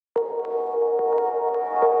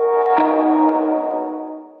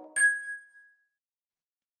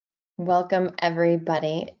Welcome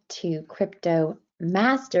everybody to Crypto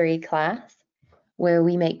Mastery class, where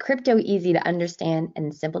we make crypto easy to understand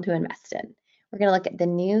and simple to invest in. We're going to look at the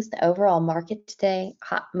news, the overall market today,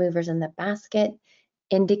 hot movers in the basket,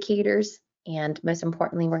 indicators, and most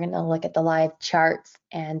importantly, we're going to look at the live charts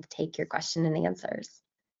and take your question and answers.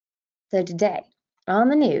 So today on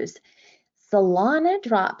the news, Solana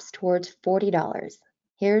drops towards $40.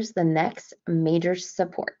 Here's the next major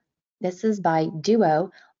support. This is by Duo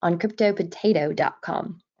on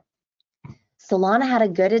CryptoPotato.com. Solana had a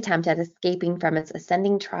good attempt at escaping from its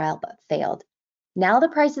ascending trial but failed. Now the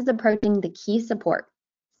price is approaching the key support.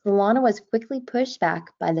 Solana was quickly pushed back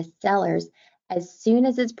by the sellers as soon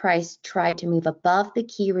as its price tried to move above the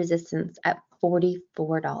key resistance at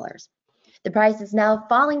 $44. The price is now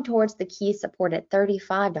falling towards the key support at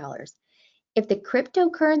 $35. If the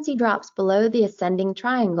cryptocurrency drops below the ascending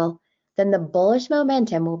triangle, then the bullish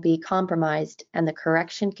momentum will be compromised and the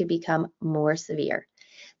correction could become more severe.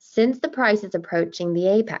 Since the price is approaching the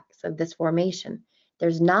apex of this formation,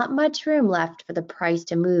 there's not much room left for the price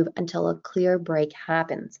to move until a clear break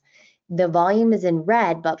happens. The volume is in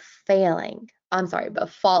red but falling.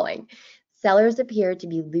 Sellers appear to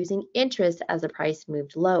be losing interest as the price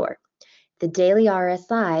moved lower. The daily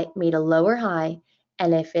RSI made a lower high,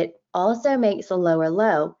 and if it also makes a lower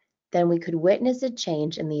low, then we could witness a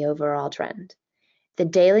change in the overall trend. The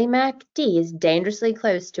daily MACD is dangerously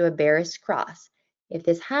close to a bearish cross. If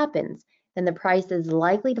this happens, then the price is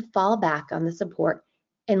likely to fall back on the support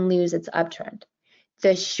and lose its uptrend.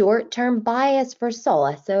 The short-term bias for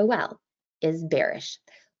SOL, SOL, is bearish.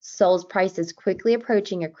 SOL's price is quickly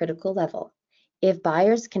approaching a critical level. If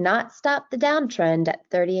buyers cannot stop the downtrend at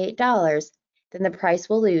 $38, then the price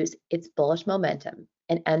will lose its bullish momentum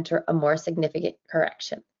and enter a more significant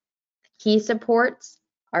correction. Key supports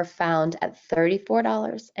are found at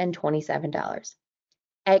 $34 and $27.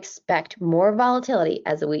 I expect more volatility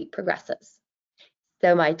as the week progresses.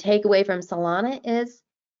 So my takeaway from Solana is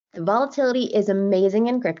the volatility is amazing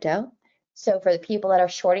in crypto. So for the people that are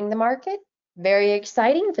shorting the market, very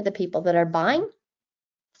exciting. For the people that are buying,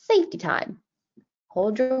 safety time.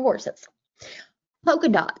 Hold your horses.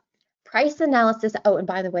 Polkadot. Price analysis. Oh, and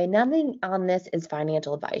by the way, nothing on this is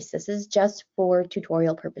financial advice. This is just for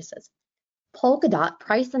tutorial purposes. Polkadot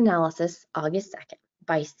price analysis, August 2nd,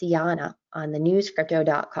 by Sienna on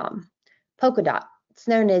thenewscrypto.com. Polkadot, it's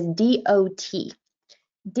known as DOT.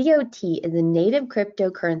 DOT is a native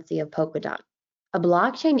cryptocurrency of Polkadot. A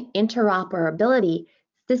blockchain interoperability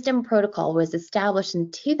system protocol was established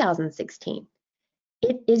in 2016.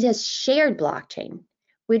 It is a shared blockchain,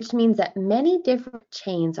 which means that many different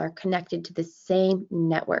chains are connected to the same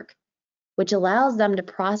network, which allows them to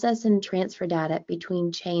process and transfer data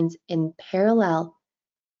between chains in parallel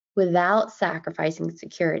without sacrificing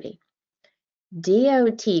security.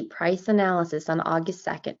 DOT price analysis on August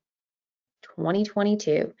 2nd,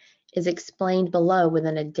 2022 is explained below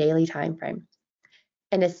within a daily time frame.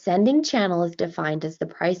 An ascending channel is defined as the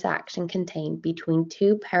price action contained between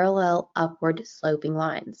two parallel upward sloping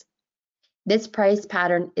lines. This price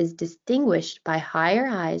pattern is distinguished by higher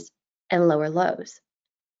highs and lower lows.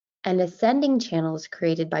 An ascending channel is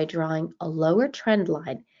created by drawing a lower trend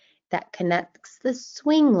line that connects the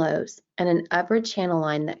swing lows and an upward channel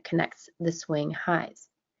line that connects the swing highs.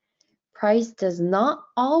 Price does not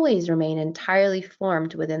always remain entirely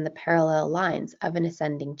formed within the parallel lines of an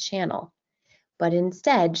ascending channel, but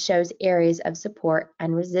instead shows areas of support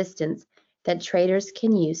and resistance that traders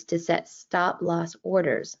can use to set stop-loss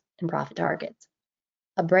orders and profit targets.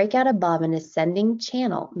 A breakout above an ascending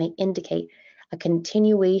channel may indicate a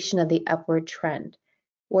continuation of the upward trend,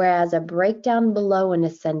 whereas a breakdown below an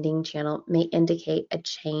ascending channel may indicate a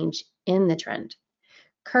change in the trend.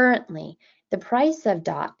 Currently, the price of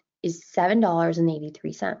DOT is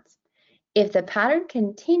 $7.83. If the pattern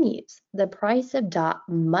continues, the price of DOT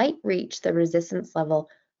might reach the resistance level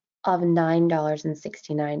of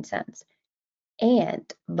 $9.69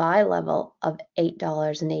 and buy level of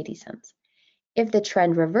 $8.80. If the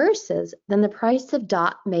trend reverses, then the price of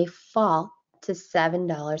DOT may fall to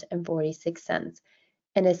 $7.46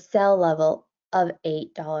 and a sell level of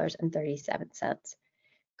 $8.37.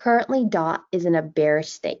 Currently, DOT is in a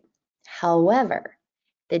bearish state. However,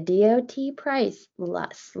 the DOT price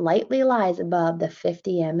slightly lies above the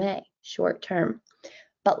 50 MA short term,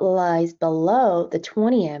 but lies below the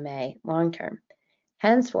 20 MA long term.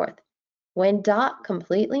 Henceforth, when DOT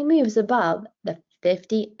completely moves above the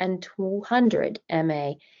 50 and 200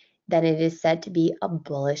 MA, then it is said to be a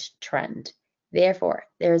bullish trend. Therefore,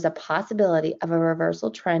 there is a possibility of a reversal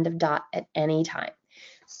trend of DOT at any time.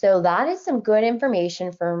 So that is some good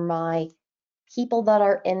information for my people that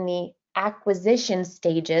are in the acquisition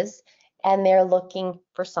stages, and they're looking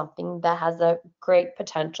for something that has a great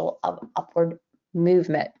potential of upward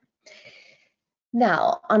movement.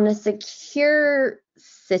 Now, on a secure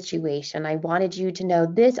situation, I wanted you to know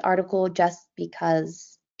this article just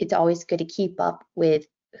because it's always good to keep up with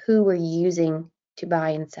who we're using to buy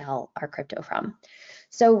and sell our crypto from.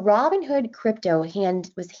 So Robinhood Crypto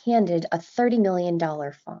was handed a $30 million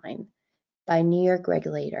fine by a New York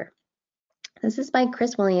regulator. This is by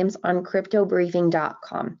Chris Williams on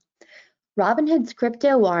cryptobriefing.com. Robinhood's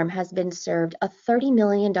crypto arm has been served a $30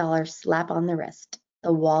 million slap on the wrist,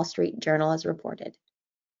 the Wall Street Journal has reported.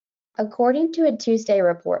 According to a Tuesday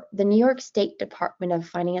report, the New York State Department of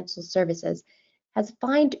Financial Services has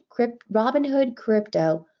fined Robinhood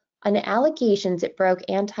Crypto on allegations it broke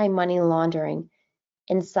anti-money laundering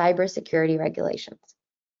and cybersecurity regulations.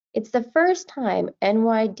 It's the first time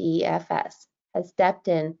NYDFS has stepped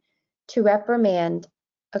in to reprimand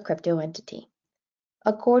a crypto entity.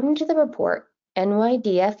 According to the report,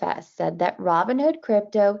 NYDFS said that Robinhood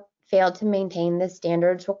Crypto failed to maintain the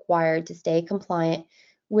standards required to stay compliant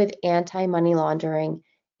with anti-money laundering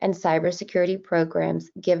and cybersecurity programs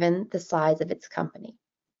given the size of its company.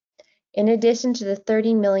 In addition to the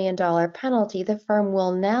 $30 million penalty, the firm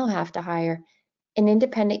will now have to hire an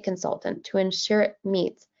independent consultant to ensure it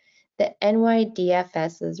meets the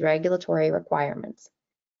NYDFS's regulatory requirements.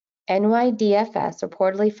 NYDFS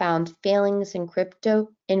reportedly found failings in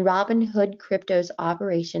Robinhood Crypto's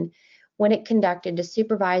operation when it conducted a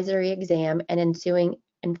supervisory exam and ensuing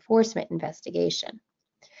enforcement investigation.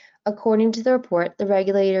 According to the report, the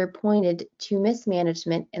regulator pointed to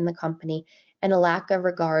mismanagement in the company and a lack of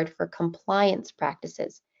regard for compliance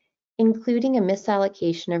practices, including a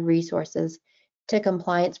misallocation of resources to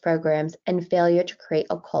compliance programs and failure to create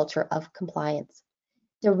a culture of compliance.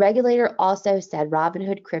 The regulator also said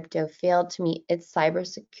Robinhood Crypto failed to meet its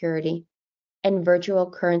cybersecurity and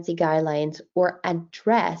virtual currency guidelines or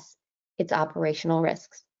address its operational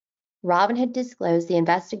risks. Robinhood disclosed the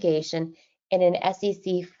investigation in an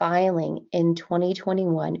SEC filing in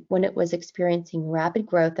 2021 when it was experiencing rapid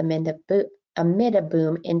growth amid a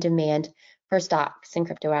boom in demand for stocks and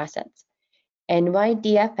crypto assets.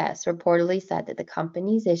 NYDFS reportedly said that the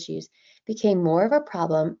company's issues became more of a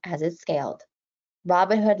problem as it scaled.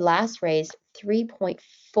 Robinhood last raised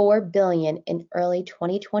 $3.4 billion in early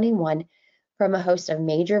 2021 from a host of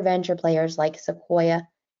major venture players like Sequoia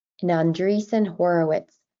and Andreessen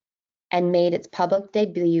Horowitz, and made its public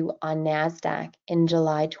debut on NASDAQ in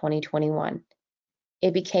July 2021.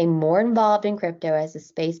 It became more involved in crypto as the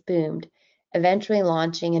space boomed, eventually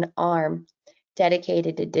launching an arm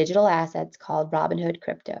dedicated to digital assets called Robinhood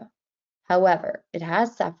Crypto. However, it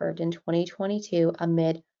has suffered in 2022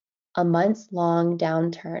 amid a months-long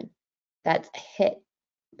downturn that's hit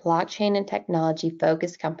blockchain and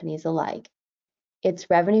technology-focused companies alike. Its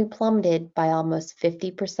revenue plummeted by almost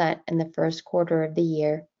 50% in the first quarter of the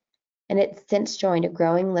year, and it's since joined a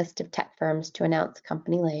growing list of tech firms to announce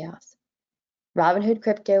company layoffs. Robinhood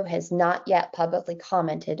Crypto has not yet publicly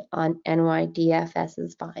commented on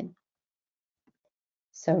NYDFS's fine.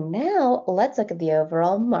 So now let's look at the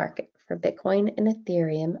overall market for Bitcoin and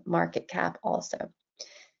Ethereum market cap also.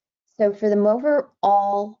 So for the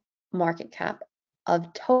overall market cap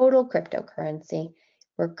of total cryptocurrency,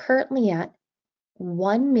 we're currently at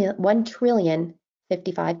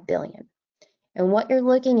 $1,055 billion. And what you're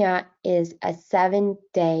looking at is a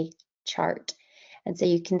 7-day chart. And so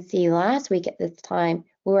you can see last week at this time,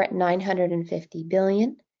 we were at 950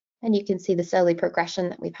 billion. And you can see the slowly progression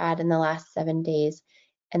that we've had in the last 7 days.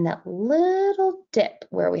 And that little dip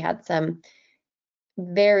where we had some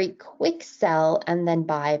very quick sell and then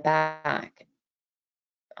buy back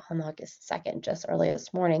on August 2nd, just early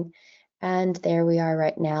this morning. And there we are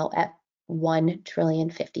right now at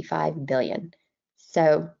 $1,055 billion.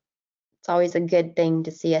 So it's always a good thing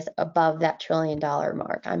to see us above that $1 trillion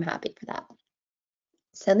mark. I'm happy for that.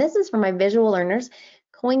 So this is for my visual learners.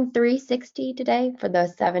 Coin 360 today for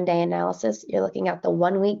the 7-day analysis. You're looking at the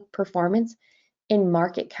 1-week performance in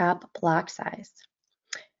market cap block size.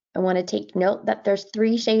 I want to take note that there's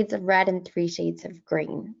 3 shades of red and 3 shades of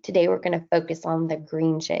green. Today we're going to focus on the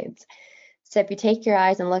green shades. So if you take your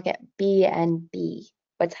eyes and look at BNB,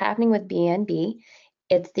 what's happening with BNB,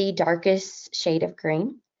 it's the darkest shade of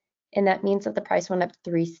green. And that means that the price went up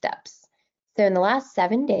 3 steps. So in the last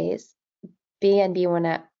 7 days, BNB went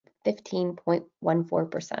up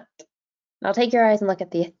 15.14%. Now take your eyes and look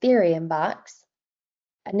at the Ethereum box.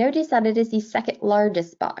 Notice that it is the second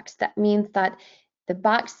largest box. That means that the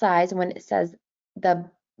box size, when it says the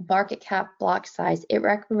market cap block size, it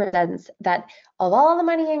represents that of all the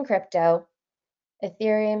money in crypto,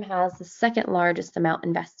 Ethereum has the second largest amount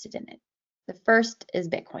invested in it. The first is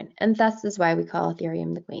Bitcoin, and thus is why we call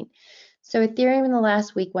Ethereum the queen. So Ethereum in the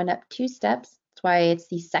last week went up 2 steps. That's why it's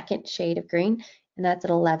the second shade of green, and that's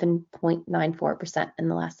at 11.94% in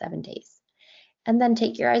the last 7 days. And then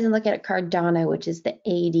take your eyes and look at Cardano, which is the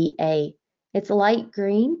ADA. It's light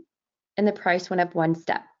green, and the price went up 1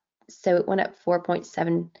 step. So it went up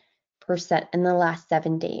 4.7% in the last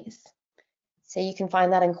 7 days. So you can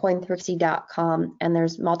find that on cointhrixie.com, and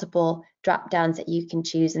there's multiple drop downs that you can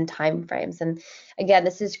choose in time frames. And again,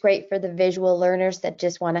 this is great for the visual learners that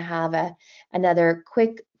just want to have another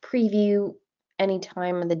quick preview any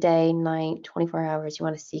time of the day, night, 24 hours. You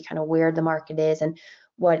want to see kind of where the market is and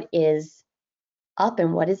what is up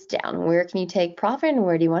and what is down. Where can you take profit and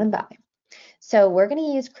where do you want to buy? So we're going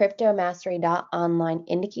to use cryptomastery.online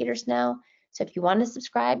indicators now. So if you want to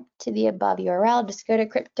subscribe to the above URL, just go to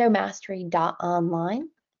cryptomastery.online.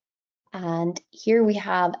 And here we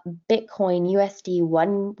have Bitcoin USD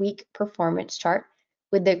 1 week performance chart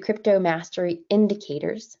with the Crypto Mastery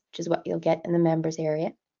indicators, which is what you'll get in the members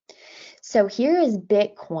area. So here is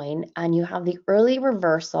Bitcoin, and you have the early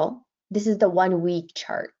reversal. This is the 1 week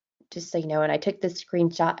chart, just so you know, and I took this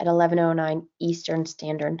screenshot at 11:09 Eastern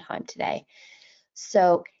Standard Time today.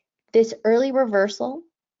 So this early reversal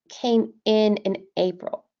came in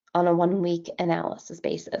April on a 1 week analysis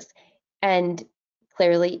basis. And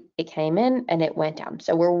clearly it came in and it went down.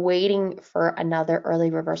 So we're waiting for another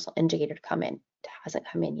early reversal indicator to come in. It hasn't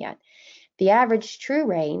come in yet. The average true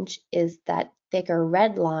range is that thicker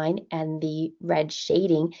red line and the red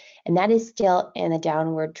shading, and that is still in a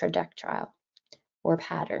downward trajectory or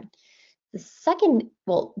pattern. The second,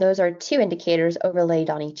 well, those are 2 indicators overlaid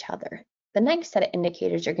on each other. The next set of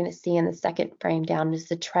indicators you're going to see in the second frame down is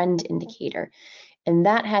the trend indicator. And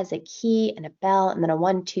that has a key and a bell and then a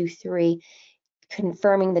 1, 2, 3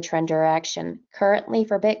 confirming the trend direction. Currently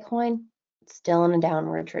for Bitcoin, it's still in a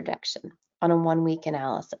downward trajectory on a 1 week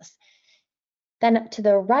analysis. Then to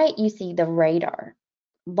the right, you see the radar.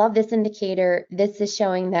 Love this indicator. This is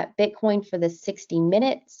showing that Bitcoin for the 60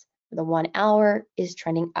 minutes, for the 1 hour, is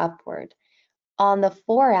trending upward. On the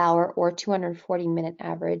 4-hour or 240-minute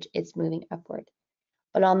average, it's moving upward.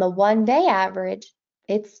 But on the 1-day average,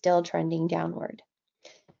 it's still trending downward.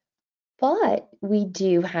 But we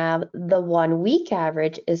do have the 1 week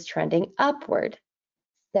average is trending upward.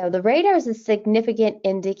 So the radar is a significant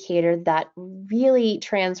indicator that really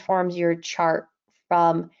transforms your chart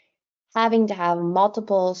from having to have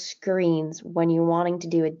multiple screens when you're wanting to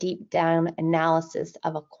do a deep down analysis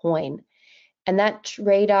of a coin. And that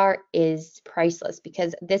radar is priceless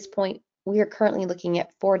because at this point, we are currently looking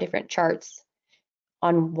at 4 different charts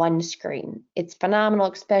on one screen. It's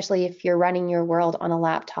phenomenal, especially if you're running your world on a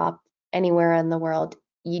laptop anywhere in the world.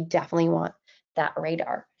 You definitely want that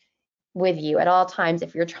radar with you at all times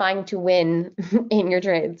if you're trying to win in your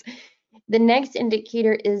trades. The next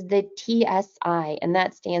indicator is the TSI, and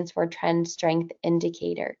that stands for Trend Strength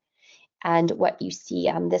Indicator. And what you see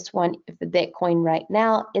on this one for Bitcoin right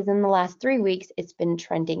now is in the last 3 weeks, it's been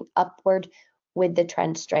trending upward with the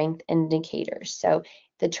trend strength indicators. So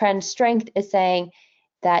the trend strength is saying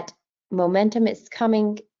that momentum is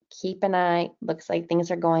coming, keep an eye, looks like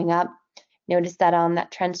things are going up. Notice that on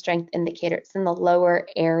that trend strength indicator, it's in the lower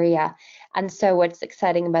area. And so what's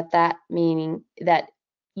exciting about that, meaning that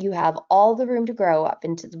you have all the room to grow up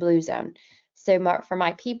into the blue zone. So for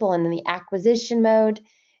my people in the acquisition mode,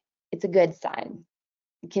 it's a good sign.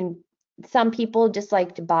 Some people just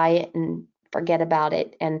like to buy it and forget about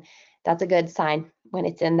it, and that's a good sign when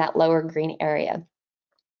it's in that lower green area.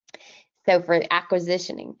 So for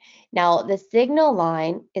acquisitioning, now the signal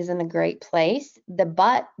line is in a great place.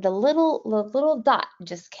 The little dot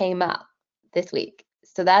just came up this week,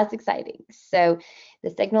 so that's exciting. So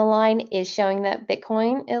the signal line is showing that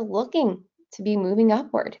Bitcoin is looking to be moving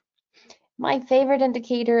upward. My favorite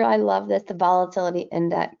indicator, I love this, the volatility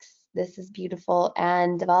index. This is beautiful,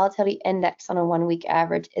 and the volatility index on a 1 week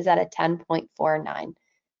average is at a 10.49.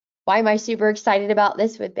 Why am I super excited about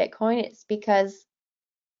this with Bitcoin? It's because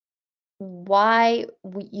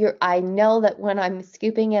I know that when I'm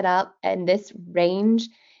scooping it up in this range,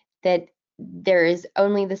 that there is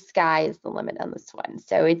only the sky is the limit on this one.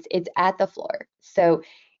 So it's at the floor. So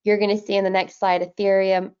you're going to see in the next slide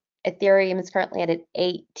Ethereum. Ethereum is currently at an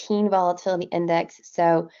 18 volatility index.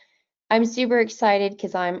 So I'm super excited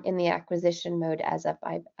because I'm in the acquisition mode as of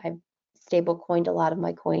I've stable coined a lot of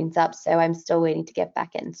my coins up. So I'm still waiting to get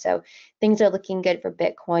back in. So things are looking good for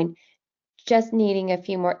Bitcoin. Just needing a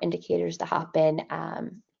few more indicators to hop in.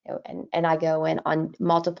 And I go in on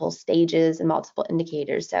multiple stages and multiple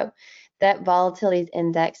indicators. So that volatility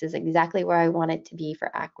index is exactly where I want it to be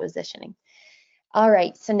for acquisitioning. All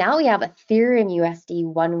right, so now we have Ethereum USD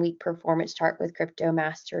 1-week performance chart with crypto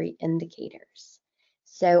mastery indicators.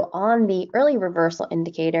 So on the early reversal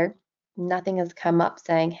indicator, nothing has come up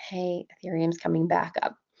saying, hey, Ethereum's coming back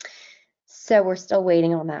up. So we're still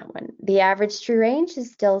waiting on that one. The average true range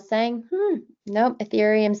is still saying, nope,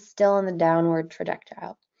 Ethereum's still in the downward trajectory.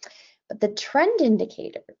 But the trend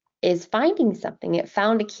indicator is finding something. It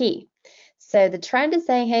found a key. So the trend is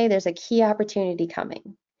saying, hey, there's a key opportunity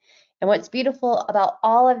coming. And what's beautiful about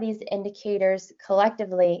all of these indicators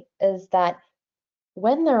collectively is that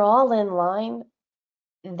when they're all in line,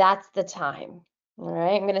 that's the time. All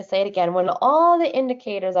right, I'm going to say it again. When all the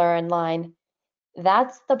indicators are in line,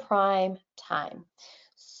 that's the prime time.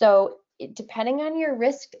 So depending on your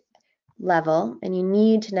risk level, and you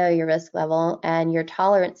need to know your risk level and your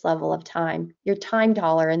tolerance level of time, your time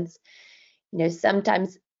tolerance,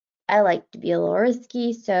 sometimes I like to be a little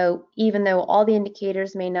risky, so even though all the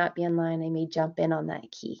indicators may not be in line, I may jump in on that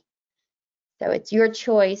key. So it's your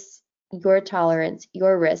choice, your tolerance,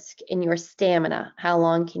 your risk, and your stamina. How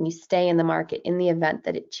long can you stay in the market in the event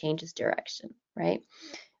that it changes direction, right?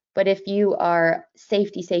 But if you are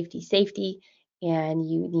safety, safety, safety, and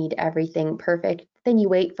you need everything perfect, then you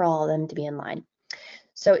wait for all of them to be in line.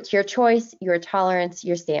 So it's your choice, your tolerance,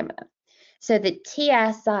 your stamina. So the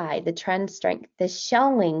TSI, the trend strength, is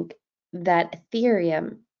showing that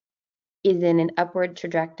Ethereum is in an upward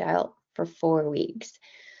trajectory for 4 weeks.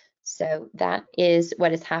 So that is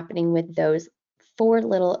what is happening with those 4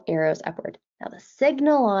 little arrows upward. Now the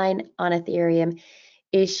signal line on Ethereum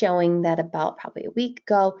is showing that about probably a week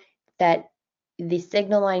ago that the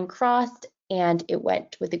signal line crossed and it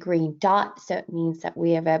went with a green dot. So it means that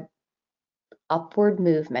we have a upward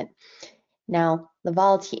movement. Now, the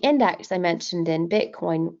volatility index I mentioned in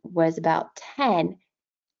Bitcoin was about 10,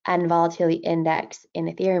 and volatility index in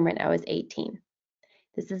Ethereum right now is 18.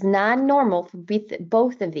 This is not normal for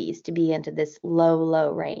both of these to be into this low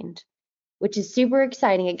range, which is super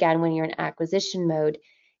exciting. Again, when you're in acquisition mode,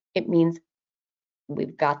 it means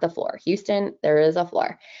we've got the floor. Houston, there is a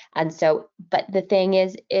floor. And so, but the thing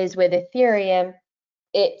is with Ethereum,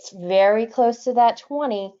 it's very close to that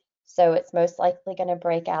 20, so it's most likely going to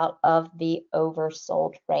break out of the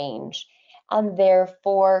oversold range, and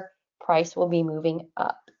therefore price will be moving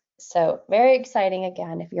up. So very exciting.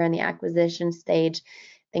 Again, if you're in the acquisition stage,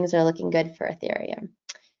 things are looking good for Ethereum.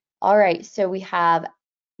 All right, so we have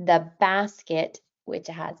the basket, which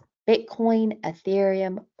has Bitcoin,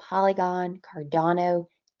 Ethereum, Polygon, Cardano,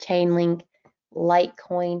 Chainlink,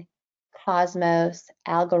 Litecoin, Cosmos,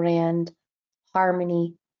 Algorand,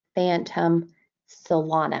 Harmony, Phantom,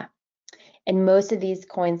 Solana. And most of these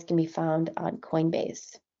coins can be found on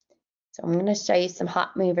Coinbase. So I'm going to show you some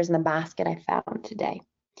hot movers in the basket I found today.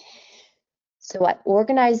 So I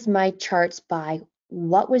organized my charts by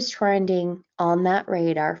what was trending on that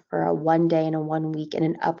radar for a 1 day and a 1 week in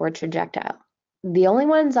an upward trajectory. The only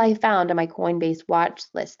ones I found on my Coinbase watch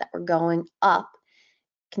list that were going up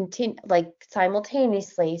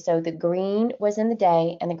simultaneously, so the green was in the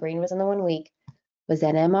day and the green was in the 1 week, was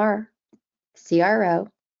NMR, CRO,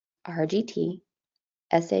 RGT,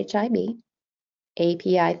 SHIB,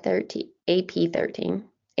 API13, AP13,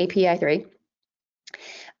 API3,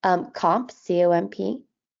 COMP, COMP,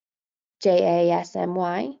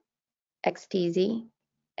 JASMY, XTZ,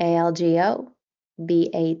 ALGO,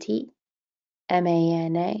 BAT,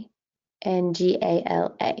 MANA, and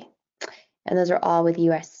GALA. And those are all with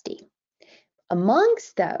USD.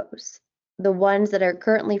 Amongst those, the ones that are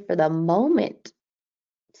currently for the moment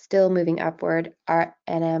still moving upward are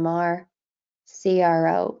NMR,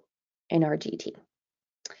 CRO, and RGT.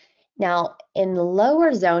 Now, in the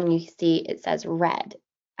lower zone, you see it says red.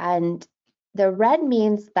 And the red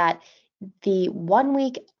means that the 1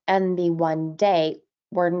 week and the 1 day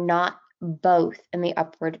were not both in the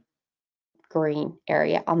upward green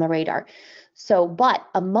area on the radar. So, but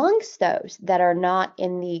amongst those that are not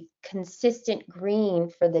in the consistent green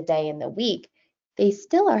for the day and the week, they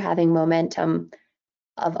still are having momentum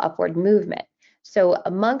of upward movement. So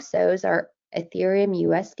amongst those are Ethereum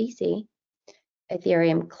USDC,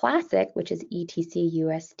 Ethereum Classic, which is ETC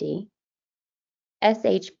USD,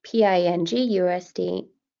 SHPING USD,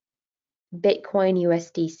 Bitcoin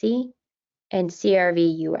USDC, and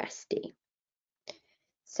CRV USD.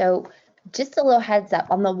 So just a little heads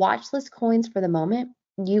up, on the watch list coins for the moment,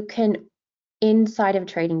 you can, inside of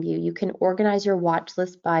TradingView, you can organize your watch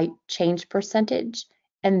list by change percentage,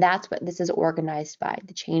 and that's what this is organized by,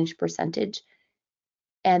 the change percentage.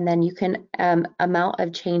 And then you can amount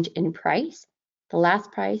of change in price, the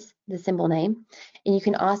last price, the symbol name, and you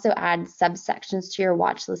can also add subsections to your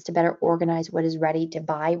watch list to better organize what is ready to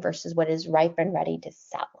buy versus what is ripe and ready to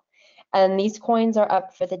sell. And these coins are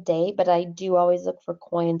up for the day, but I do always look for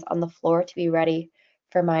coins on the floor to be ready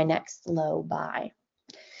for my next low buy.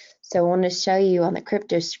 So I want to show you on the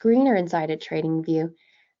crypto screener inside of TradingView,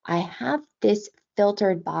 I have this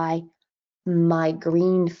filtered by my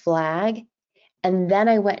green flag. And then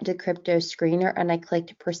I went to crypto screener and I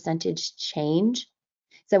clicked percentage change.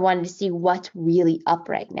 So I wanted to see what's really up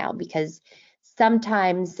right now, because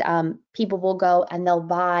sometimes people will go and they'll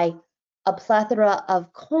buy a plethora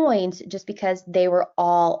of coins just because they were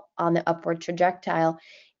all on the upward trajectory.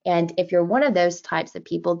 And if you're one of those types of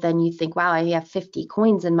people, then you think, wow, I have 50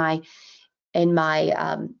 coins in my in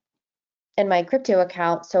my crypto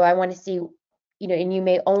account, so I want to see, and you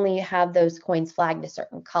may only have those coins flagged a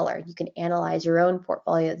certain color. You can analyze your own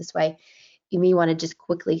portfolio this way. You may want to just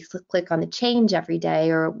quickly click on the change every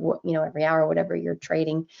day, or every hour, whatever your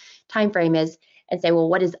trading time frame is, and say, well,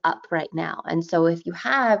 what is up right now? And so if you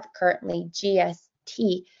have currently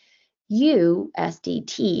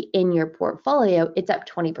USDT in your portfolio, it's up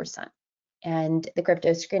 20%. And the crypto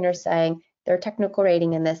screener is saying their technical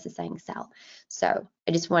rating in this is saying sell. So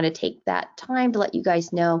I just want to take that time to let you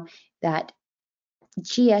guys know that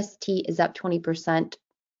GST is up 20%.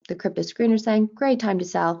 The crypto screener is saying great time to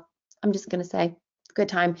sell. I'm just going to say good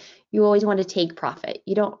time. You always want to take profit.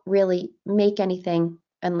 You don't really make anything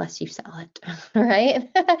unless you sell it, right?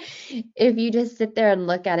 If you just sit there and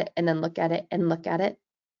look at it and then look at it and look at it,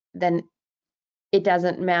 then it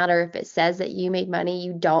doesn't matter if it says that you made money.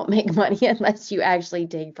 You don't make money unless you actually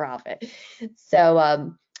take profit.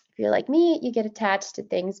 So if you're like me, you get attached to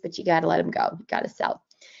things, but you got to let them go. You got to sell.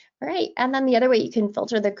 All right. And then the other way you can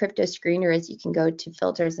filter the crypto screener is you can go to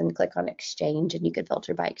filters and click on exchange, and you can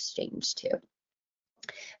filter by exchange too.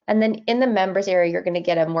 And then in the members area, you're going to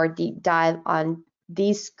get a more deep dive on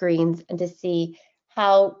these screens and to see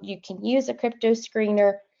how you can use a crypto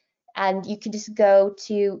screener. And you can just go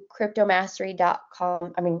to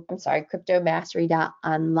cryptomastery.com,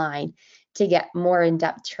 cryptomastery.online to get more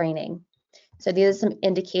in-depth training. So these are some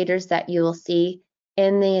indicators that you will see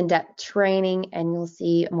in the in-depth training, and you'll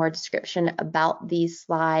see more description about these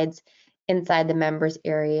slides inside the members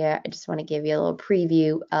area. I just want to give you a little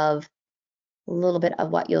preview of a little bit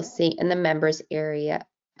of what you'll see in the members area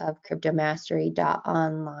of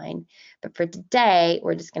cryptomastery.online. But for today,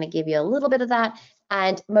 we're just going to give you a little bit of that,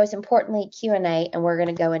 and most importantly, Q&A, and we're going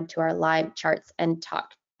to go into our live charts and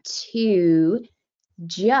talk to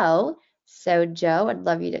Joe. So Joe, I'd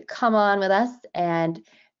love you to come on with us and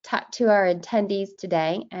talk to our attendees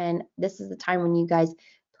today. And this is the time when you guys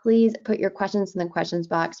please put your questions in the questions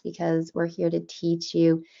box, because we're here to teach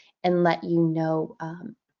you and let you know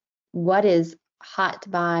what is hot to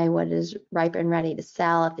buy, what is ripe and ready to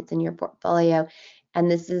sell if it's in your portfolio. And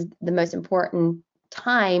this is the most important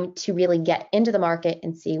time to really get into the market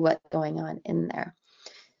and see what's going on in there.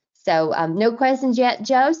 So no questions yet,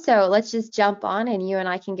 Joe. So let's just jump on, and you and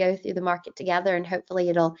I can go through the market together, and hopefully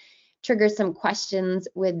it'll trigger some questions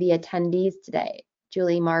with the attendees today.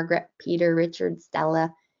 Julie, Margaret, Peter, Richard, Stella.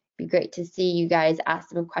 It'd be great to see you guys ask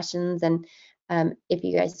some questions. And if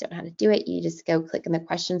you guys don't know how to do it, you just go click in the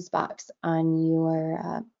questions box on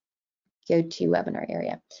your GoToWebinar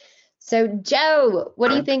area. So Joe, what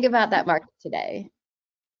do you think about that market today?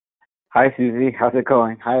 Hi, Susie. How's it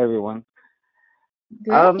going? Hi, everyone.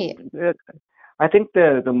 Great. I think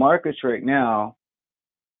the markets right now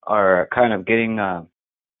are kind of getting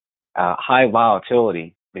high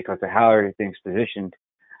volatility because of how everything's positioned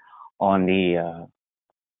on the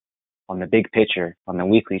big picture, on the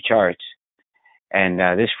weekly charts. And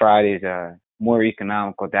this Friday is more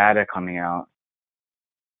economical data coming out.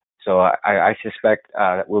 So I suspect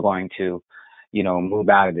that we're going to, move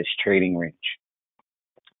out of this trading range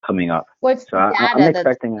coming up. What's So the data I'm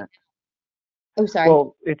expecting a. Oh, sorry.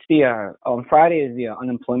 Well, it's the on Friday is the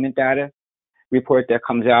unemployment data report that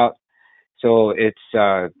comes out. So it's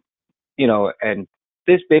and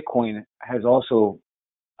this Bitcoin has also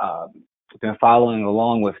been following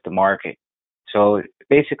along with the market. So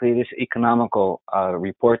basically, this economical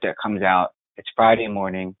report that comes out, it's Friday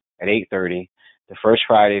morning at 8:30, the first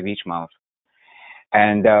Friday of each month,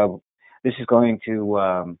 and this is going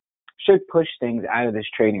to should push things out of this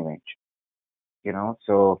trading range.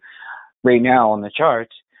 So right now on the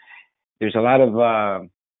charts, there's a lot of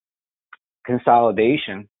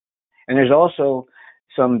consolidation, and there's also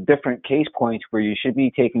some different case points where you should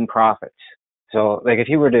be taking profits. So like if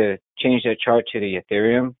you were to change that chart to the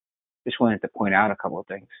Ethereum, just wanted to point out a couple of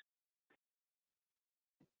things.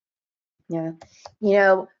 Yeah.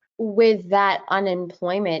 With that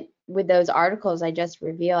unemployment, with those articles I just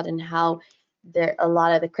revealed, and how a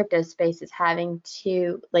lot of the crypto space is having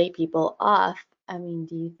to lay people off, I mean,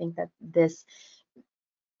 do you think that this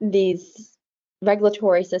these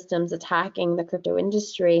regulatory systems attacking the crypto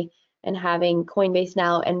industry and having Coinbase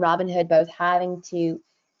now and Robinhood both having to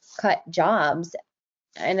cut jobs.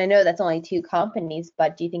 And I know that's only two companies,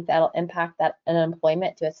 but do you think that'll impact that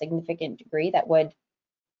unemployment to a significant degree that would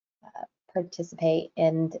participate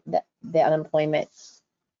in the unemployment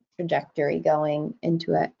trajectory going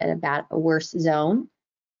into a worse zone?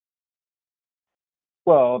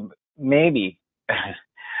 Well, maybe.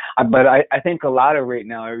 But I think a lot of right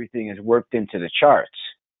now everything is worked into the charts,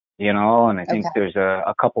 and I think Okay. there's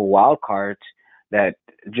a couple wild cards that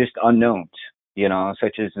just unknowns,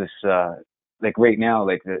 such as this like right now,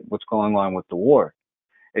 like what's going on with the war.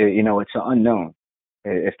 It's an unknown.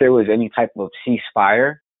 If there was any type of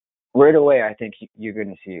ceasefire, right away, I think you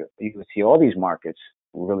would see all these markets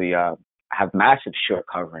really have massive short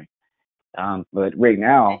covering. But right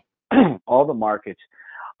now, all the markets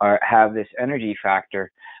have this energy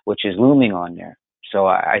factor, which is looming on there. So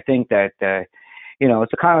I think that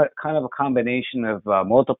it's a kind of a combination of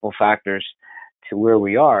multiple factors to where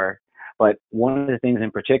we are. But one of the things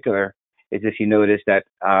in particular is if you notice that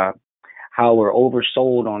how we're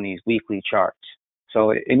oversold on these weekly charts.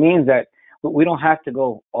 So it means that we don't have to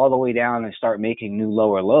go all the way down and start making new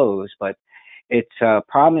lower lows, but it's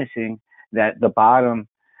promising that the bottom,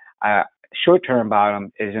 short-term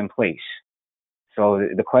bottom, is in place. So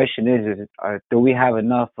the question is do we have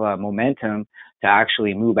enough momentum to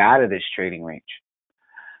actually move out of this trading range?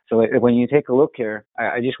 So when you take a look here,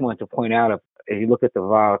 I just want to point out if you look at the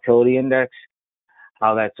volatility index,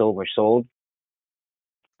 how that's oversold,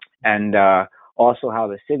 and also how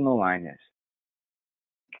the signal line is.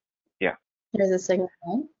 Yeah. There's a signal.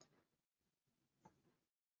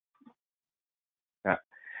 Yeah.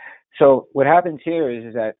 So what happens here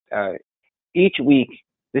is that each week,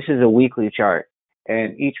 this is a weekly chart,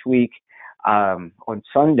 and each week on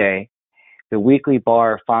Sunday, the weekly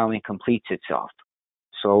bar finally completes itself.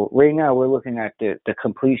 So right now we're looking at the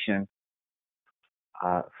completion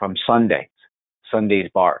from Sunday's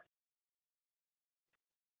bar.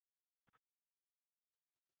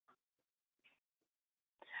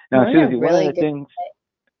 Now, We're in a Susie, one of really the good. things,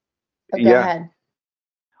 Oh, go yeah, ahead.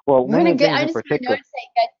 well, We're one in a of the good. things I in just want particular, to say,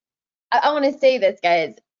 guys. I want to say this,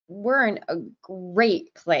 guys. We're in a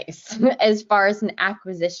great place as far as an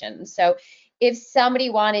acquisition. So, if somebody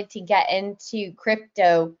wanted to get into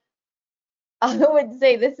crypto, I would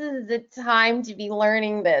say this is the time to be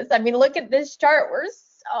learning this. I mean, look at this chart. We're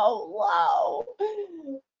so low.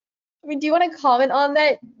 I mean, do you want to comment on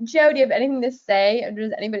that, Joe? Do you have anything to say? Or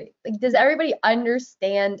does everybody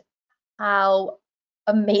understand how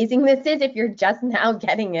amazing this is if you're just now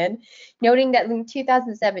getting in? Noting that in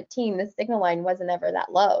 2017, the signal line wasn't ever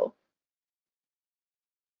that low.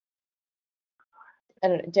 I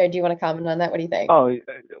don't know, Joe, do you want to comment on that? What do you think? oh,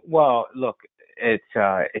 well, look, it's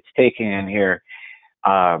taken in here.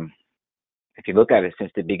 Um, if you look at it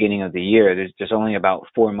since the beginning of the year, there's only about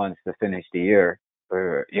 4 months to finish the year,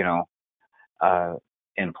 for uh,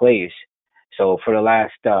 in place. So for the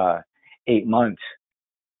last 8 months,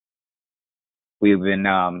 we've been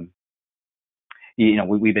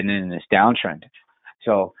we've been in this downtrend.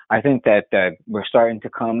 So I think that we're starting to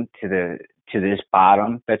come to this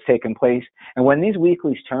bottom that's taken place. And when these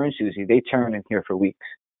weeklies turn, Susie, they turn in here for weeks.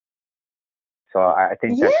 So I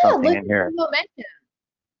think Yeah, that's something look in at the here. momentum.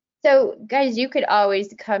 So, guys, you could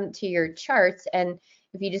always come to your charts, and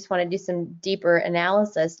if you just want to do some deeper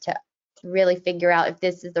analysis to really figure out if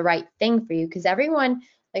this is the right thing for you, because everyone,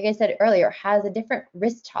 like I said earlier, has a different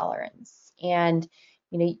risk tolerance. And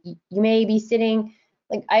you may be sitting,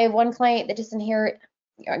 like I have one client that just inherited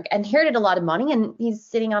a lot of money, and he's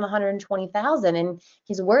sitting on 120,000, and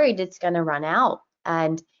he's worried it's going to run out.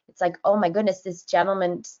 And it's like, oh my goodness, this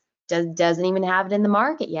gentleman doesn't even have it in the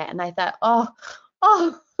market yet. And I thought, oh,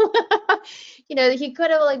 he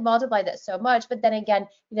could have like multiplied that so much, but then again,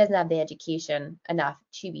 he doesn't have the education enough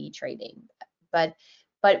to be trading. But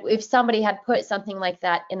but if somebody had put something like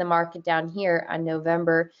that in the market down here on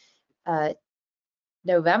uh,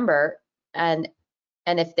 November, and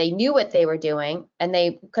if they knew what they were doing, and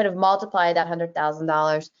they could have multiplied that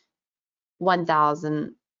 $100,000,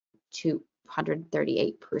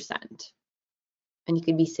 1,238%. And you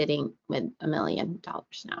could be sitting with $1 million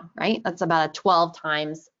now, right? That's about a 12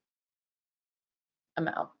 times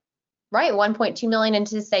amount, right? 1.2 million, and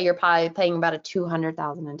to say you're probably paying about a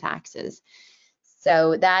 200,000 in taxes.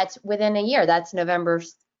 So that's within a year. That's November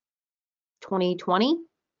 2020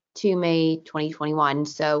 to May 2021.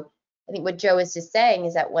 So I think what Joe is just saying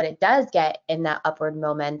is that what it does get in that upward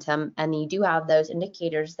momentum, and you do have those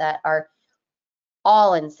indicators that are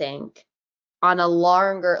all in sync on a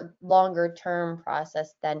longer term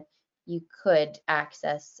process, then you could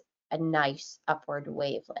access a nice upward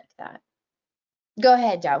wave like that. Go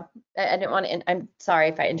ahead, Joe. I didn't want to, I'm sorry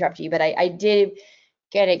if I interrupted you, but I did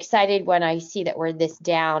get excited when I see that we're this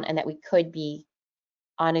down and that we could be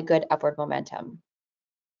on a good upward momentum.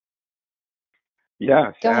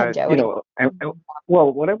 Yes, Go ahead, Joe. you know,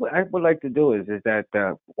 well, what I would like to do is that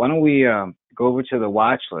why don't we go over to the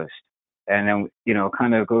watch list and then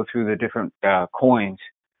kind of go through the different coins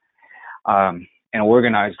and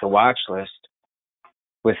organize the watch list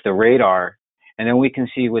with the radar, and then we can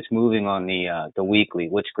see what's moving on the weekly,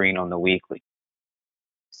 what's green on the weekly.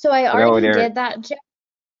 So I So that way already there. did that, Joe.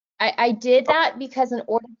 I did that because in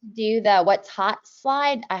order to do the what's hot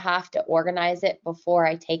slide, I have to organize it before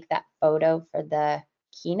I take that photo for the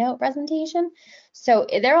keynote presentation. So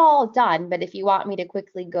they're all done, but if you want me to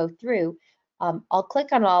quickly go through, I'll click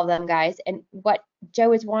on all of them, guys. And what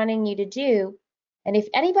Joe is wanting you to do, and if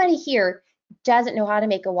anybody here doesn't know how to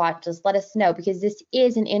make a watch list, let us know, because this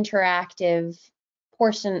is an interactive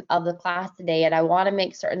portion of the class today, and I want to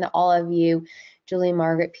make certain that all of you, Julie,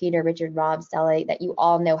 Margaret, Peter, Richard, Rob, Stella, that you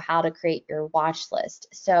all know how to create your watch list.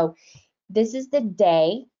 So this is the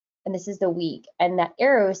day and this is the week. And that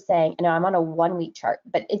arrow is saying, I know I'm on a 1 week chart,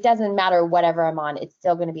 but it doesn't matter whatever I'm on, it's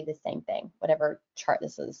still going to be the same thing, whatever chart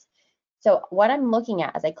this is. So what I'm looking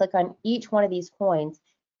at as I click on each one of these coins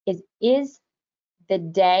is the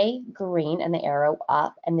day green and the arrow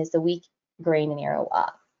up, and is the week green and arrow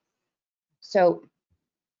up. So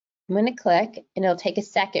I'm going to click, and it'll take a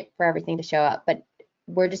second for everything to show up, but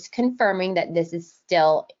we're just confirming that this is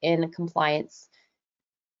still in compliance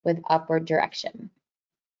with upward direction.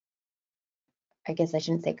 I guess I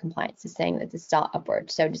shouldn't say compliance, it's saying that it's still upward.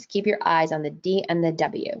 So just keep your eyes on the D and the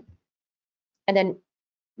W. And then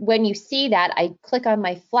when you see that, I click on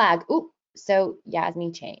my flag. Ooh, so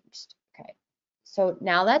Yasmin changed. Okay, so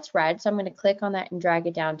now that's red. So I'm going to click on that and drag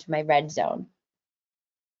it down to my red zone.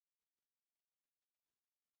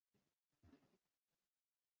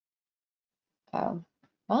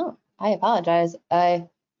 Oh, I apologize. I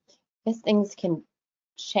guess things can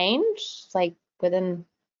change like within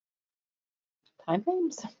time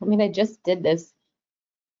frames. I mean, I just did this.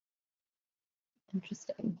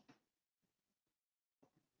 Interesting.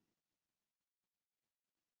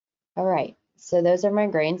 All right, so those are my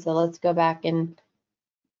grains. So let's go back and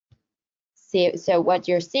see it. So what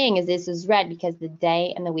you're seeing is this is red because the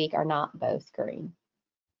day and the week are not both green.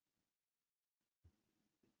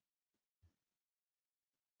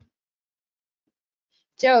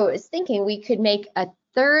 Joe is thinking we could make a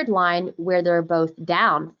third line where they're both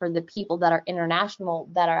down for the people that are international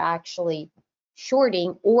that are actually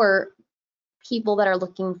shorting, or people that are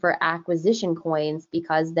looking for acquisition coins,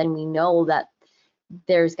 because then we know that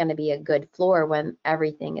there's going to be a good floor when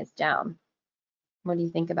everything is down. What do you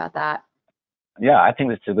think about that? Yeah, I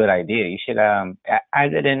think that's a good idea. You should add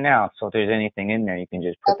it in now. So if there's anything in there, you can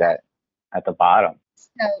just put Okay. that at the bottom.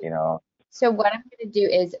 So, so what I'm going to do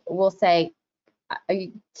is we'll say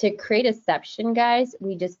to create a section, guys,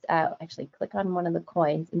 we just actually click on one of the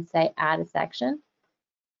coins and say add a section.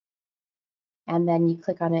 And then you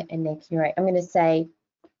click on it and make you right. I'm going to say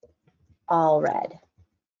all red.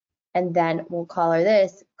 And then we'll color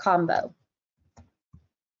this combo.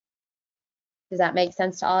 Does that make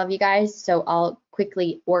sense to all of you guys? So I'll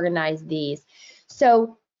quickly organize these.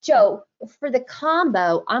 So Joe, for the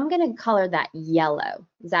combo, I'm going to color that yellow.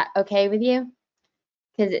 Is that okay with you?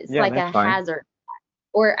 Because it's like a hazard.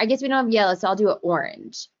 Or I guess we don't have yellow, so I'll do it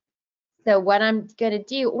orange. So what I'm going to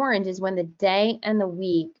do orange is when the day and the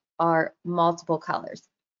week are multiple colors.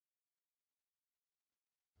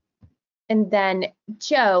 And then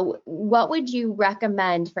Joe, what would you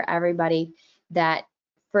recommend for everybody that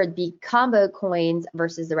for the combo coins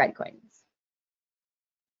versus the red coins?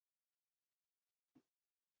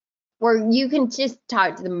 Or you can just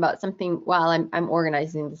talk to them about something while I'm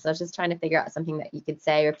organizing this. So I was just trying to figure out something that you could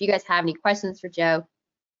say. Or if you guys have any questions for Joe,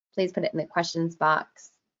 please put it in the questions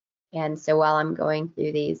box. And so while I'm going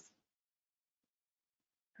through these,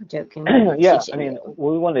 Joe can be yeah, teaching you.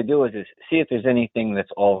 what we want to do is see if there's anything that's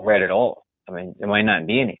all red at all. I mean, there might not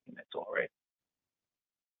be anything that's all red.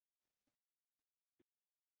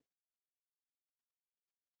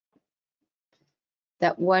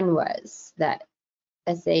 That one was that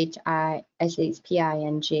SHPING.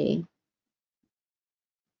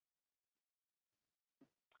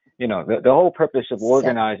 You know, the whole purpose of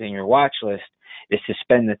organizing your watch list is to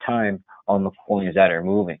spend the time on the coins that are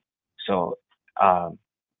moving. So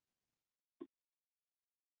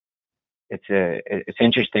it's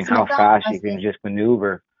interesting how fast you can just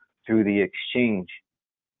maneuver through the exchange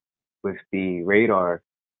with the radar.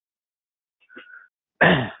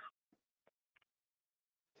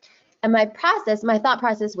 And my thought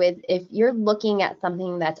process with, if you're looking at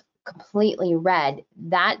something that's completely red,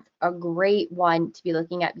 that's a great one to be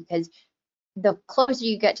looking at, because the closer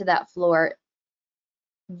you get to that floor,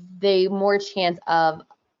 the more chance of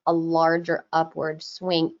a larger upward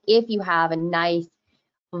swing if you have a nice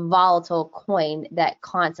volatile coin that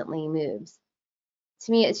constantly moves.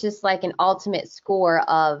 To me, it's just like an ultimate score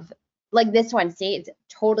of, like this one, see, it's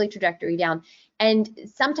totally trajectory down. And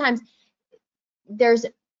sometimes there's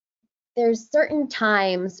certain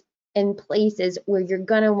times and places where you're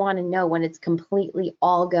going to want to know when it's completely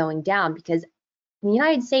all going down, because in the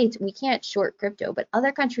United States, we can't short crypto, but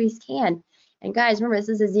other countries can. And guys, remember, this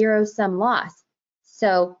is a zero-sum loss.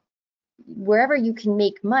 So wherever you can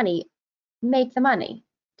make money, make the money,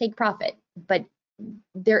 take profit. But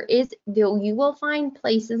you will find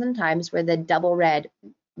places and times where the double red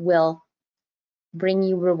will bring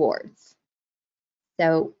you rewards.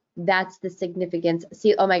 So that's the significance.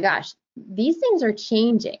 See, oh my gosh, these things are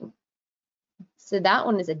changing. So that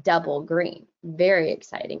one is a double green, very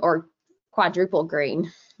exciting, or quadruple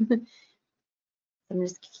green. I'm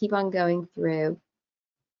just keep on going through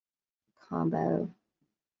combo.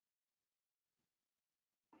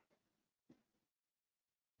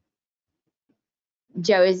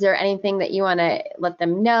 Joe, is there anything that you want to let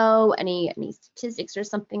them know? Any statistics or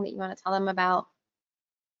something that you want to tell them about?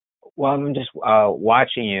 Well, I'm just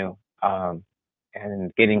watching you and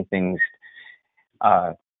getting things,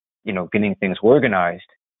 uh, getting things organized,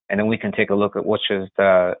 and then we can take a look at which is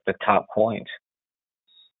the top coins.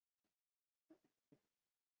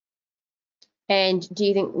 And do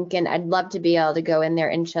you think, again, I'd love to be able to go in there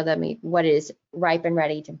and show them what is ripe and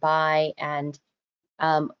ready to buy, and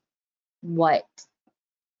what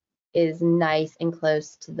is nice and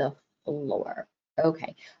close to the floor.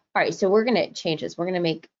 Okay. All right, so we're going to change this. We're going to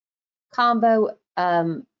make combo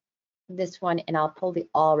this one, and I'll pull the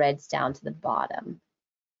all reds down to the bottom.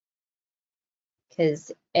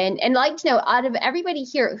 Because, and I'd like to know, out of everybody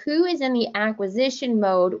here, who is in the acquisition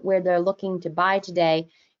mode where they're looking to buy today,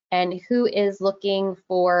 and who is looking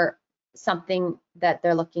for something that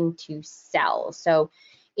they're looking to sell? So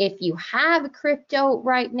if you have crypto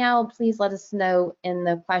right now, please let us know in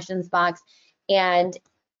the questions box. And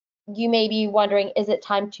you may be wondering, is it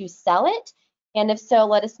time to sell it? And if so,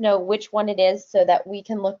 let us know which one it is so that we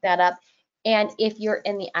can look that up. And if you're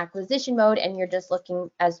in the acquisition mode and you're just looking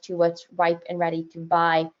as to what's ripe and ready to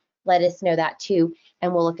buy, let us know that too.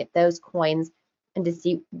 And we'll look at those coins and to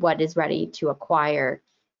see what is ready to acquire.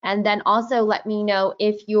 And then also let me know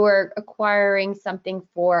if you're acquiring something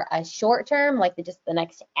for a short term, like just the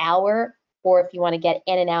next hour, or if you want to get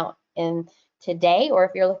in and out in today, or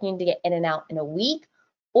if you're looking to get in and out in a week,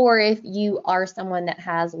 or if you are someone that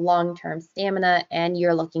has long-term stamina and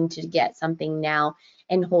you're looking to get something now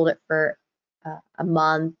and hold it for a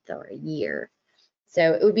month or a year.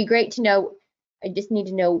 So it would be great to know. I just need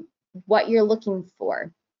to know what you're looking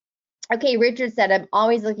for. Okay, Richard said, I'm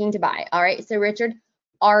always looking to buy. All right, so Richard,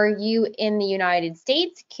 are you in the United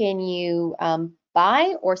States? Can you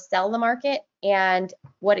buy or sell the market? And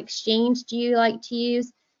what exchange do you like to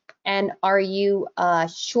use? And are you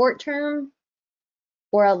short-term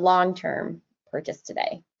or a long-term purchase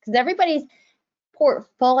today? Because everybody's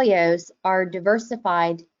portfolios are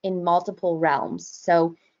diversified in multiple realms.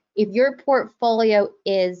 So if your portfolio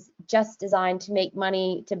is just designed to make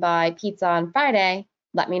money to buy pizza on Friday,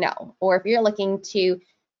 let me know. Or if you're looking to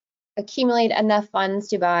accumulate enough funds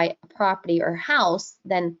to buy a property or house,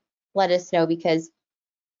 then let us know, because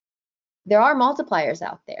there are multipliers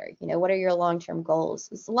out there. You know, what are your long-term goals?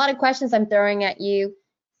 There's a lot of questions I'm throwing at you.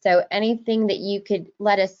 So anything that you could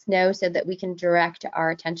let us know so that we can direct our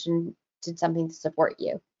attention to something to support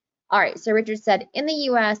you. All right, so Richard said, in the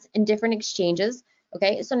US, in different exchanges.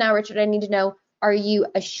 Okay, so now Richard, I need to know, are you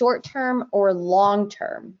a short-term or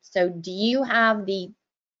long-term? So do you have the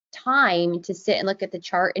time to sit and look at the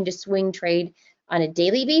chart and just swing trade on a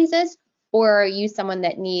daily basis? Or are you someone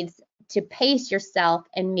that needs to pace yourself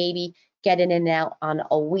and maybe get in and out on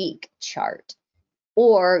a week chart?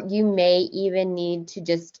 Or you may even need to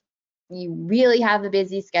just, you really have a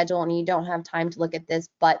busy schedule and you don't have time to look at this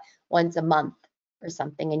but once a month or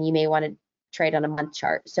something, and you may want to trade on a month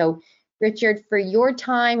chart. So Richard, for your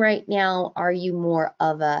time right now, are you more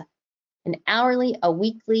of an hourly, a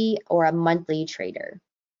weekly, or a monthly trader?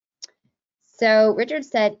 So Richard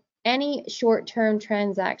said, any short-term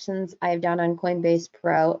transactions I've done on Coinbase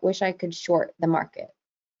Pro, wish I could short the market.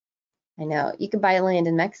 I know, you can buy land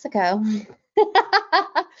in Mexico.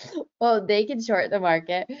 Well, they can short the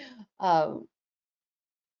market. I'm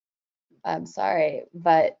sorry,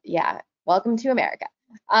 but yeah, welcome to America.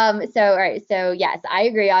 All right, so yes, I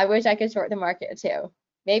agree. I wish I could short the market too.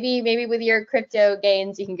 Maybe with your crypto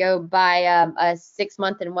gains, you can go buy a 6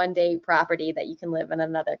 month and 1 day property that you can live in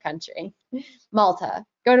another country. Malta.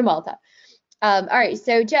 Go to Malta. All right,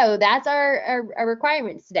 so Joe, that's our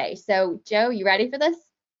requirements today. So Joe, you ready for this?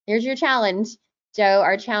 Here's your challenge. Joe,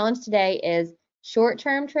 our challenge today is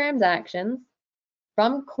short-term transactions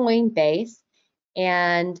from Coinbase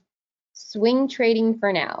and swing trading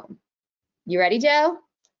for now. You ready, Joe?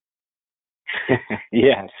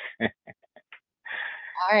 Yes.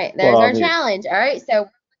 All right, there's Well, our challenge. All right, so we're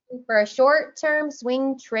looking for a short-term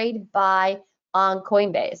swing trade buy on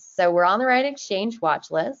Coinbase. So we're on the right exchange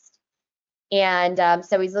watch list. And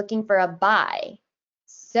so he's looking for a buy.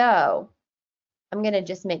 So I'm going to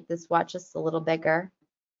just make this watch list a little bigger.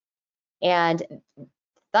 And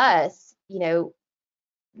thus, Joe,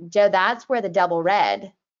 that's where the double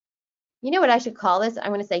red, you know what I should call this? I'm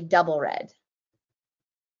going to say double red.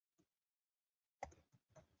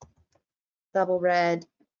 Double red,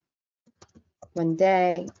 1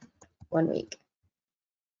 day, 1 week.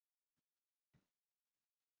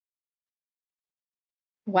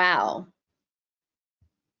 Wow.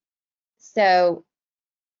 So,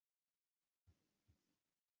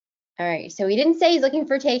 all right. So he didn't say he's looking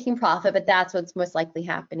for taking profit, but that's what's most likely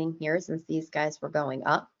happening here since these guys were going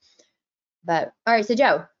up. But all right. So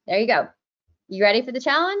Joe, there you go. You ready for the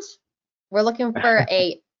challenge? We're looking for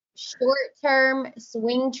a short-term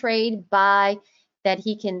swing trade buy that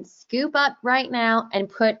he can scoop up right now and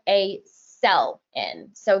put a sell in.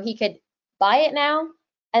 So he could buy it now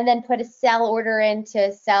and then put a sell order in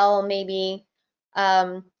to sell maybe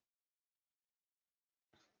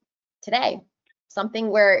today. Something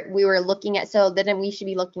where we were looking at, so then we should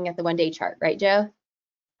be looking at the 1 day chart, right, Joe?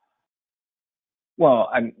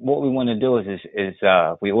 well, what we want to do is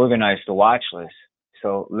we organize the watch list.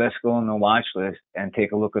 So let's go on the watch list and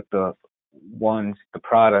take a look at the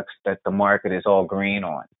products that the market is all green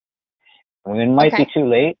on. I mean, it might be Okay. too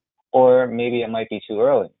late, or maybe it might be too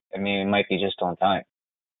early. I mean, it might be just on time.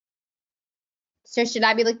 So should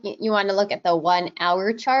I be looking, you want to look at the 1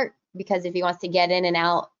 hour chart? Because if he wants to get in and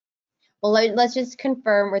out, well, let's just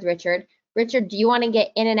confirm with Richard. Richard, do you want to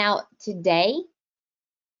get in and out today?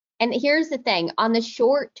 And here's the thing, on the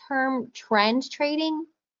short-term trend trading,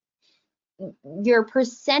 your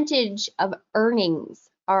percentage of earnings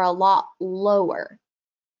are a lot lower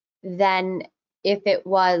than if it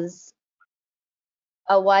was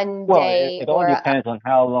a 1 Well, day it all or depends on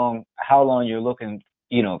how long you're looking,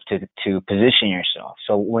 to position yourself.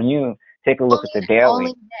 So when you take a look at the only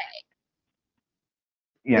daily,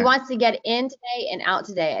 he yeah, wants to get in today and out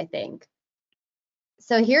today, I think.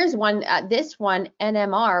 So here's one, this one,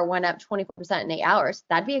 NMR went up 24% in 8 hours.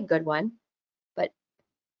 That'd be a good one. But,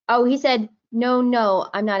 oh, he said, no,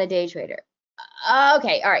 I'm not a day trader.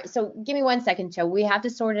 Okay, all right. So give me 1 second, Joe. We have to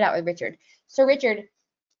sort it out with Richard. So Richard,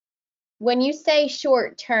 when you say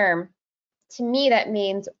short term, to me that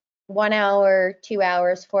means 1 hour, 2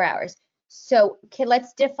 hours, 4 hours. So okay,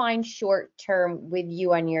 let's define short term with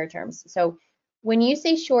you on your terms. So when you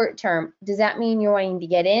say short term, does that mean you're wanting to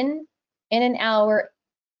get in an hour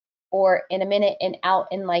or in a minute and out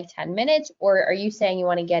in like 10 minutes? Or are you saying you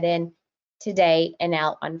want to get in today and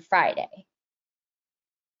out on Friday?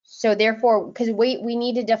 So therefore, because we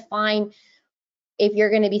need to define if you're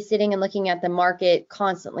going to be sitting and looking at the market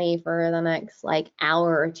constantly for the next like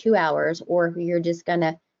hour or 2 hours, or if you're just going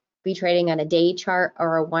to be trading on a day chart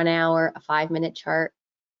or a 1 hour, a 5 minute chart.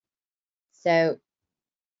 So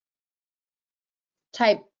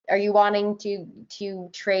are you wanting to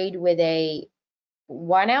trade with a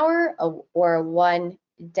 1 hour or a 1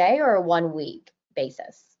 day or a 1 week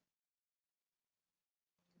basis?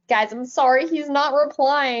 Guys, I'm sorry, he's not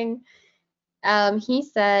replying. He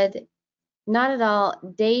said, not at all,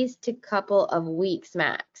 days to couple of weeks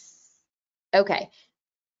max. Okay,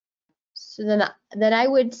 so then I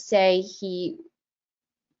would say he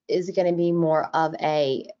is going to be more of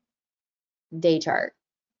a day chart.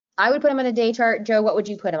 I would put him on a day chart. Joe, what would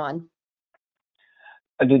you put him on?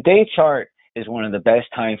 the day chart is one of the best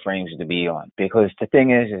time frames to be on, because the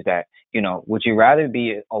thing is that, would you rather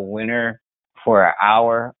be a winner for an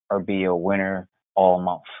hour or be a winner all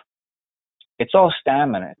month? It's all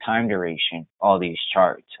stamina, time duration, all these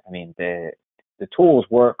charts. I mean, the tools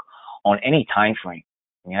work on any time frame.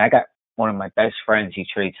 I mean, I got one of my best friends, he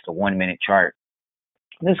trades the 1 minute chart.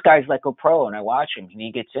 This guy's like a pro, and I watch him and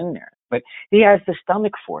he gets in there, but he has the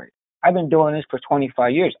stomach for it. I've been doing this for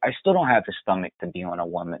 25 years. I still don't have the stomach to be on a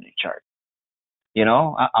 1 minute chart.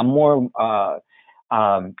 I'm more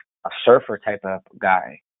a surfer type of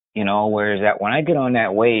guy, whereas that when I get on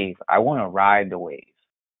that wave, I want to ride the wave.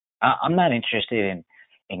 I'm not interested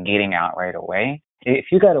in getting out right away. If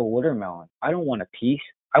you got a watermelon, I don't want a piece.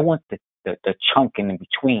 I want the chunk in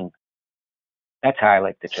between. That's how I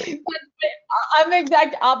like to trade. I'm the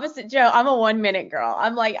exact opposite, Joe. I'm a 1 minute girl.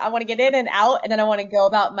 I'm like, I want to get in and out, and then I want to go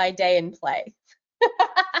about my day and play.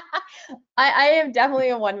 I am definitely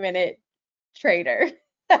a 1 minute trader.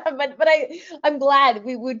 But I'm glad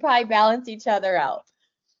we would probably balance each other out.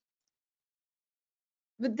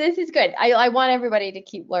 But this is good. I want everybody to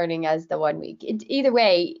keep learning as the 1 week. Either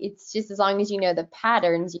way, it's just as long as you know the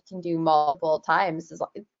patterns, you can do multiple times. As long,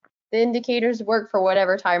 the indicators work for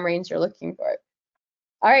whatever time range you're looking for.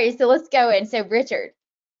 All right, so let's go in. So Richard,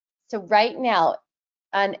 so right now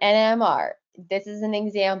on NMR, this is an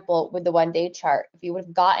example with the 1 day chart. If you would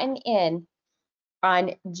have gotten in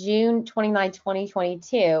on June 29,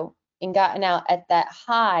 2022 and gotten out at that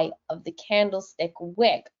high of the candlestick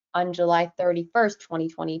wick on July 31st,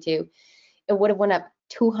 2022, it would have went up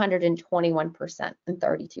 221% in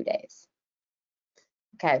 32 days.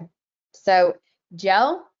 Okay, so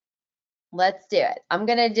Joe, let's do it. I'm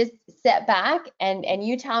gonna just sit back and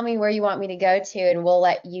you tell me where you want me to go to, and we'll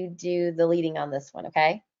let you do the leading on this one,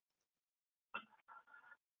 okay?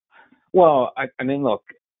 Well, I mean, look,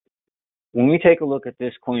 when we take a look at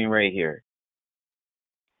this coin right here,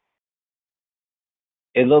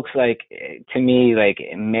 it looks like to me like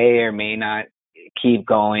it may or may not keep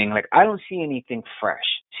going. Like I don't see anything fresh.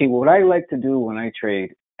 See, what I like to do when I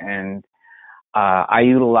trade and I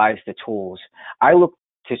utilize the tools, I look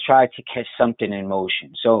to try to catch something in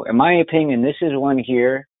motion. So in my opinion, this is one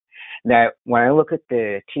here that when I look at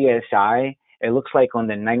the TSI, it looks like on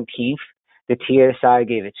the 19th, the TSI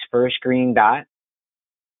gave its first green dot,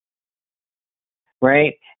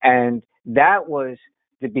 right? And that was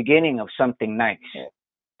the beginning of something nice.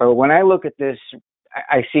 But when I look at this,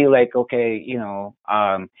 I see like, okay,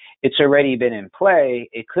 it's already been in play.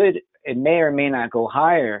 It may or may not go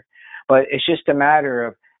higher, but it's just a matter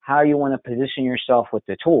of how you want to position yourself with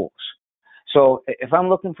the tools. So if I'm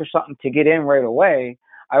looking for something to get in right away,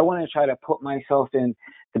 I want to try to put myself in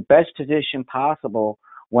the best position possible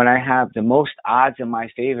when I have the most odds in my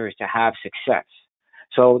favor to have success.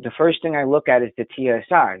 So the first thing I look at is the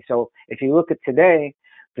TSI. So if you look at today,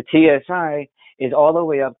 the TSI is all the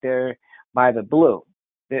way up there by the blue.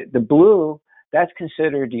 The blue, that's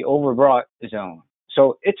considered the overbought zone.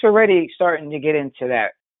 So it's already starting to get into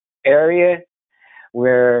that area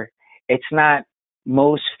where it's not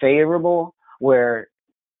most favorable, where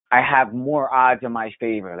I have more odds in my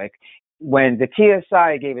favor. Like when the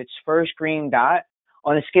TSI gave its first green dot,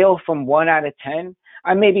 on a scale from 1 out of 10,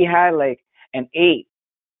 I maybe had like an 8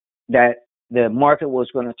 that the market was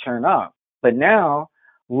going to turn up. But now,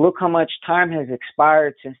 look how much time has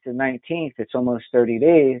expired since the 19th. It's almost 30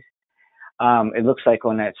 days. It looks like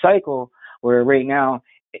on that cycle, where right now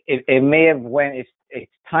it may have went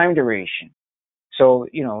its time duration. So,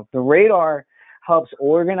 the radar helps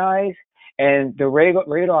organize, and the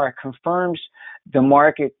radar confirms the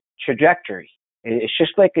market trajectory. It's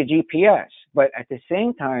just like a GPS. But at the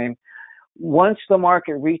same time, once the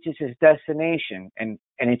market reaches its destination, and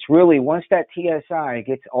it's really once that TSI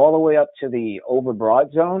gets all the way up to the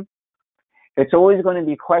overbought zone, it's always going to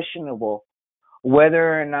be questionable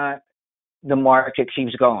whether or not the market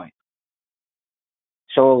keeps going.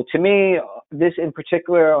 So to me, this in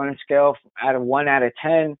particular, on a scale out of 1 out of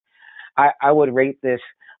 10, I would rate this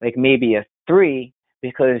like maybe a 3,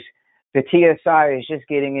 because the TSI is just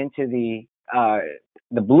getting into the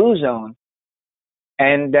blue zone,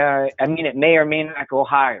 and I mean it may or may not go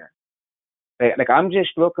higher. Like I'm just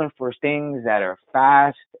looking for things that are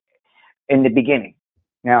fast in the beginning.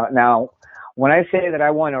 Now, when I say that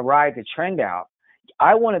I want to ride the trend out,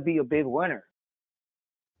 I want to be a big winner,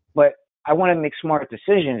 but I want to make smart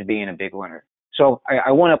decisions being a big winner. So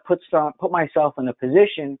I want to put myself in a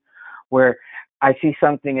position where I see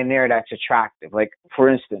something in there that's attractive. Like for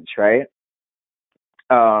instance, right?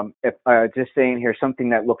 If just saying here something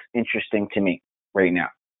that looks interesting to me right now.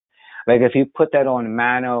 Like if you put that on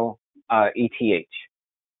Mano ETH.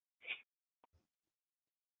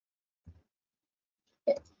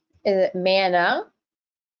 Is it Mana?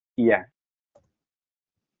 Yeah.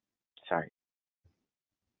 Sorry.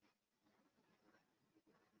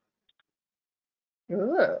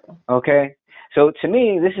 Ooh. Okay. So to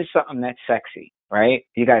me, this is something that's sexy, right?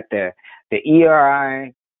 You got the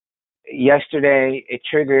ERI. Yesterday it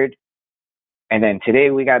triggered, and then today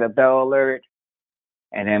we got a bell alert,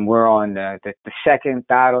 and then we're on the second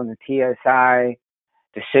dot on the TSI.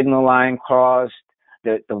 The signal line crossed.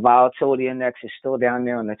 The volatility index is still down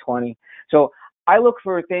there on the 20. So I look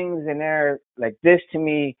for things in there like this. To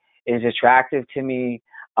me is attractive to me.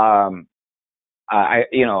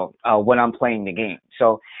 when I'm playing the game.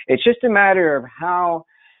 So it's just a matter of how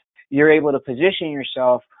you're able to position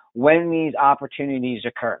yourself when these opportunities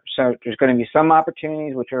occur. So there's going to be some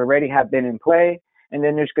opportunities which already have been in play, and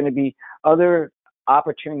then there's going to be other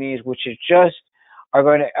opportunities which is just are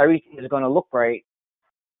going to everything is going to look right,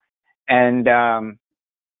 and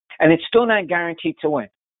it's still not guaranteed to win.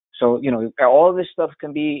 So all of this stuff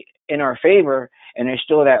can be in our favor, and there's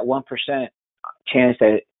still that 1% chance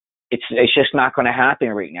that it's just not going to happen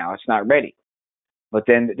right now. It's not ready. But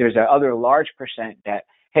then there's that other large percent that,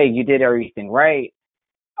 hey, you did everything right.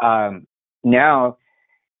 Now,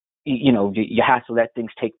 you have to let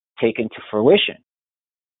things take into fruition.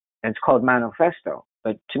 And it's called manifesto.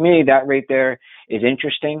 But to me, that right there is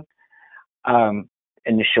interesting in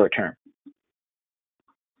the short term.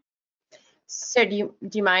 So do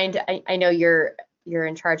you mind? I know you're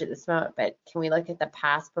in charge at this moment, but can we look at the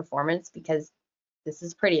past performance, because this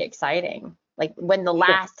is pretty exciting. Like when the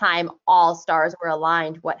last time all stars were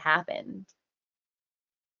aligned, what happened?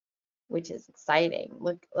 Which is exciting.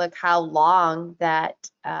 Look how long that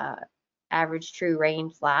average true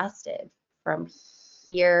range lasted from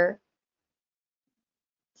here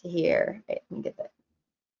to here. Wait, let me get that.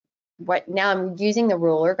 Now I'm using the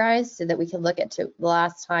ruler, guys, so that we can look at the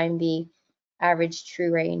last time the average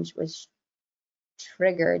true range was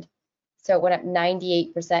triggered. So it went up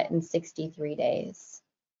 98% in 63 days.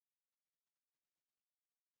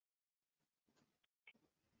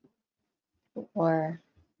 Or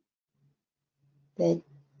the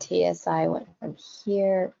TSI went from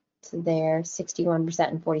here to there,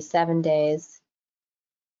 61% in 47 days.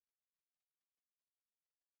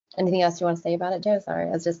 Anything else you want to say about it, Joe? Sorry,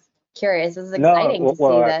 I was just curious. This is exciting to see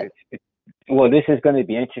that. Well, this is going to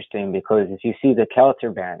be interesting because if you see the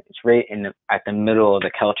Kelter band, it's right at the middle of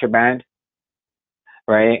the Kelter band,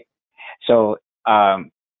 right? So,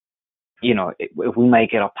 if we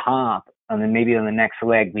might get a pop, and then maybe on the next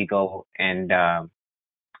leg we go and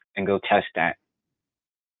go test that.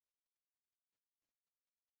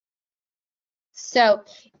 So,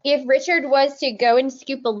 if Richard was to go and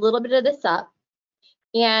scoop a little bit of this up,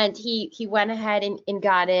 and he went ahead and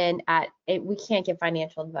got in at it, we can't give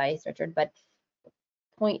financial advice, Richard, but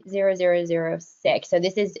 0.0006. So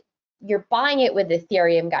this is, you're buying it with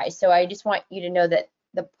Ethereum, guys. So I just want you to know that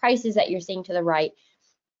the prices that you're seeing to the right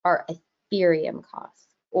are Ethereum costs,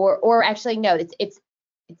 or actually no, it's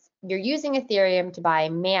you're using Ethereum to buy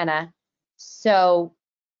mana. So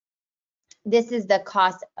this is the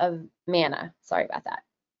cost of mana. Sorry about that.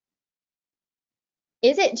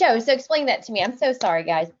 Is it, Joe? So explain that to me. I'm so sorry,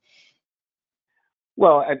 guys.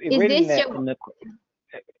 Well, you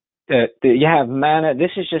have mana. This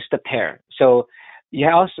is just a pair. So you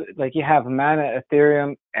also you have mana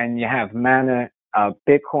Ethereum, and you have mana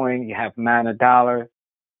Bitcoin. You have mana dollar.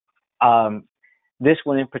 This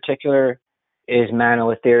one in particular is mana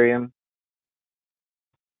Ethereum.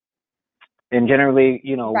 And generally,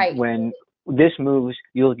 right, when this moves,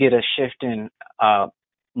 you'll get a shift in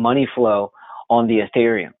money flow on the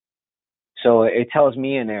Ethereum. So it tells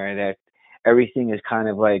me in there that everything is kind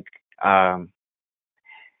of like the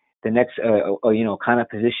next, kind of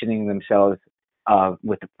positioning themselves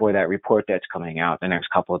for that report that's coming out the next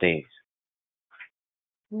couple of days.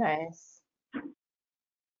 Nice.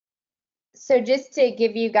 So just to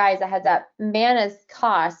give you guys a heads up, mana's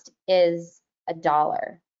cost is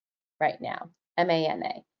 $1 right now,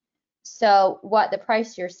 MANA. So what the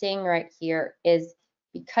price you're seeing right here is,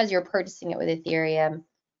 because you're purchasing it with Ethereum,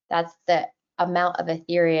 that's the amount of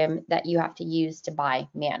Ethereum that you have to use to buy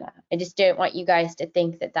mana. I just didn't want you guys to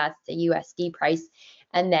think that that's the USD price,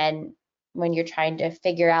 and then when you're trying to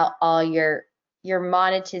figure out all your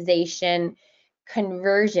monetization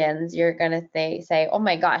conversions, you're gonna say, oh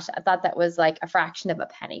my gosh, I thought that was like a fraction of a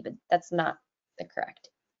penny, but that's not the correct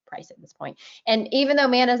price at this point. And even though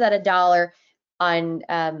mana's at $1 on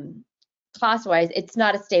cost wise, it's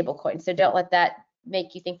not a stable coin, so don't let that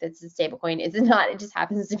make you think that it's a stable coin. It's not. It just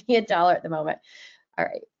happens to be $1 at the moment. All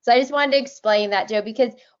right, so I just wanted to explain that, Joe,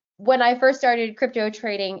 because when I first started crypto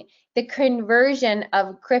trading, the conversion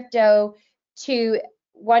of crypto to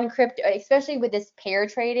one crypto, especially with this pair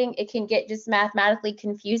trading, it can get just mathematically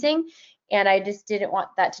confusing, and I just didn't want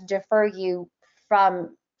that to defer you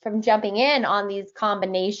from jumping in on these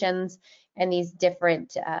combinations and these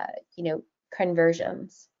different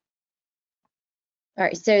conversions. All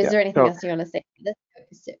right, so is there anything else you want to say?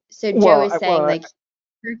 So Joe is saying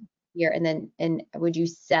here, and would you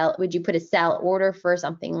put a sell order for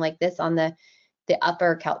something like this on the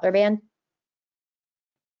upper Keltner band?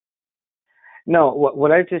 No,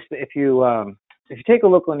 what I just, if you take a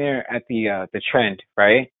look on there at the trend,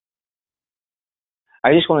 right?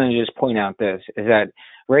 I just want to just point out this is that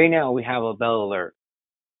right now we have a bell alert,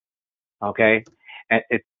 okay?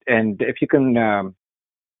 And if you can,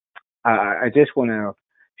 I just want to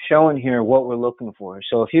show in here what we're looking for.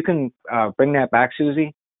 So if you can bring that back,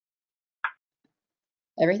 Susie,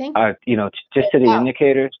 Everything? just to the Oh,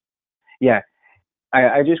 indicators. Yeah,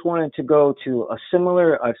 I just wanted to go to a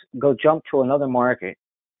similar, go jump to another market.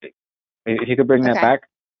 If you could bring that okay. back.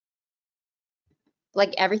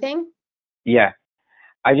 Like everything? Yeah,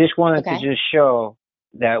 I just wanted to Okay. just show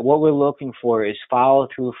that what we're looking for is follow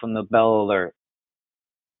through from the bell alert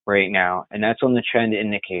right now, and that's on the trend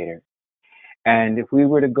indicator. And if we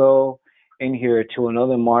were to go in here to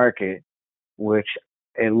another market, which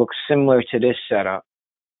it looks similar to this setup,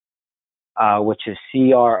 which is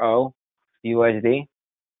CRO USD.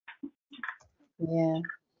 Yeah,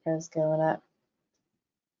 it's going up.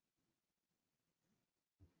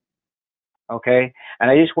 Okay,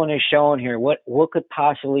 and I just want to show in here what could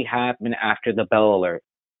possibly happen after the bell alert.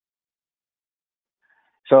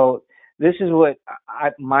 So this is what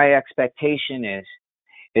my expectation is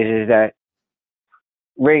that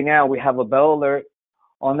right now we have a bell alert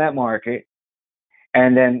on that market,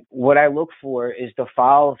 and then what I look for is the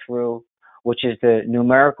follow through, which is the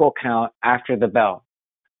numerical count after the bell.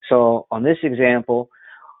 So on this example,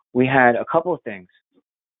 we had a couple of things.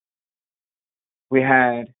 We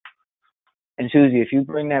had, and Susie, if you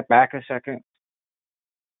bring that back a second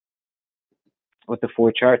with the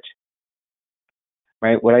 4 charts,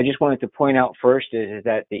 right? What I just wanted to point out first is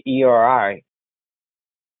that the ERI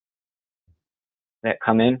that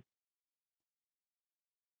come in,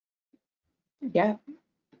 Yeah,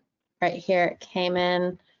 right here it came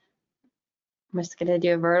in. I'm just going to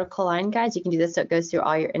do a vertical line, guys. You can do this so it goes through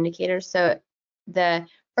all your indicators. So the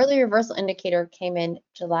early reversal indicator came in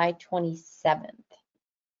July 27th.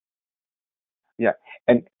 yeah,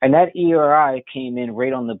 and that ERI came in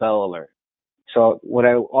right on the bell alert. So what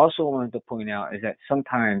I also wanted to point out is that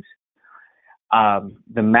sometimes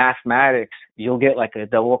the mathematics, you'll get like a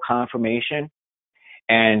double confirmation,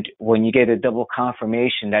 and when you get a double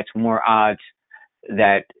confirmation, that's more odds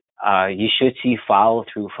that you should see follow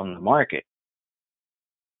through from the market.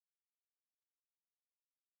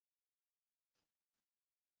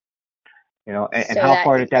 And So how that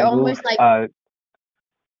far did that move? almost like,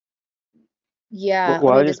 yeah, let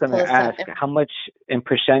Well, I me was just just going pull to this up. ask, how much in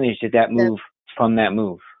percentage did that The move from that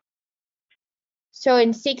move? So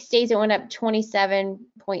in 6 days, it went up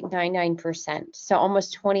 27.99%. So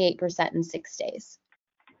almost 28% in 6 days.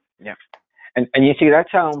 Yeah. And you see,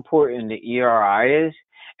 that's how important the ERI is,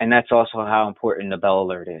 and that's also how important the bell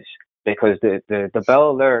alert is, because the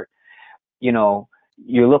bell alert,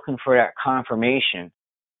 you're looking for that confirmation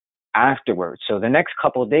afterwards. So the next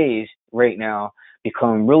couple of days right now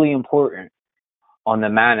become really important on the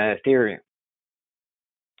Mana Ethereum,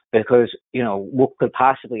 because what could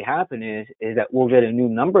possibly happen is that we'll get a new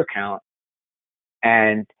number count,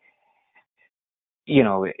 and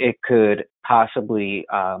it could possibly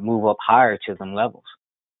move up higher to them levels.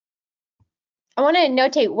 I want to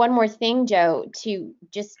notate one more thing, Joe, to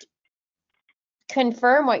just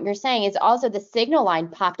confirm what you're saying is also the signal line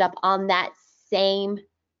popped up on that same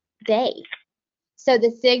day. So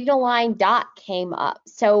the signal line dot came up.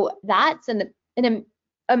 So that's an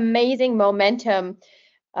amazing momentum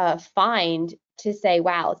find to say,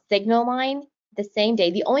 wow, signal line the same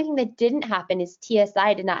day. The only thing that didn't happen is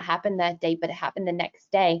TSI did not happen that day, but it happened the next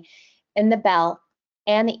day, and the bell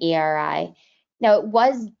and the ERI. Now it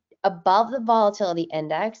was above the volatility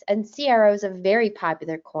index, and CRO is a very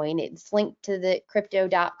popular coin. It's linked to the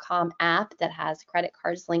crypto.com app that has credit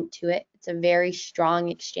cards linked to it. It's a very strong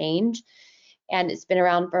exchange, and it's been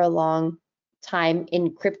around for a long time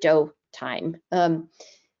in crypto time.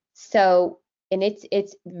 So, and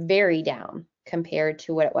it's very down compared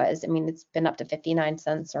to what it was. I mean, it's been up to 59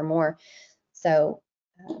 cents or more. So,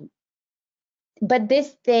 but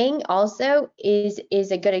this thing also is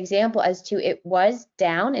a good example as to it was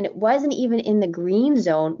down, and it wasn't even in the green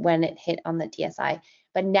zone when it hit on the TSI,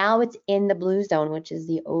 but now it's in the blue zone, which is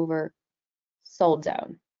the oversold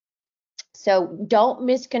zone. So don't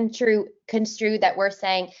misconstrue that we're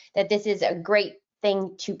saying that this is a great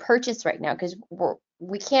thing to purchase right now, because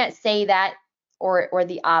we can't say that or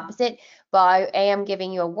the opposite. But I am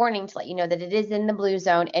giving you a warning to let you know that it is in the blue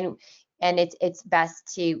zone, and it's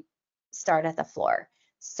best to start at the floor.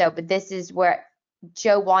 So, but this is where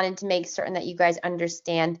Joe wanted to make certain that you guys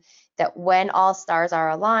understand that when all stars are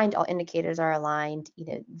aligned, all indicators are aligned,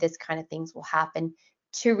 this kind of things will happen,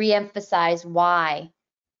 to reemphasize why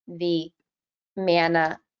the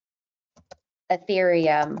Mana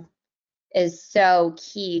Ethereum is so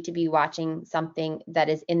key to be watching something that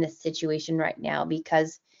is in this situation right now,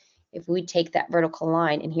 because if we take that vertical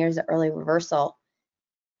line and here's the early reversal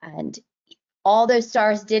and all those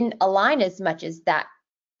stars didn't align as much as that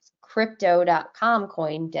crypto.com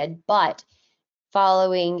coin did, but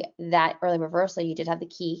following that early reversal, you did have the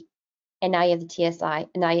key, and now you have the TSI,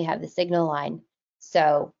 and now you have the signal line.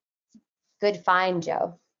 So good find,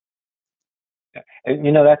 Joe.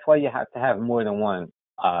 And, that's why you have to have more than one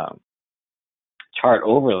chart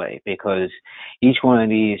overlay, because each one of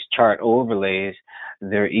these chart overlays,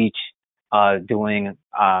 they're each they're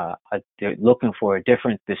looking for a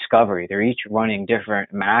different discovery. They're each running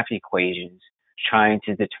different math equations, trying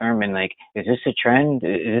to determine, like, is this a trend?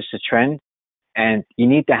 Is this a trend? And you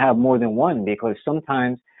need to have more than one, because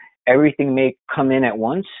sometimes everything may come in at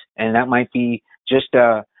once, and that might be just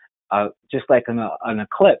just like an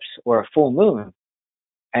eclipse or a full moon.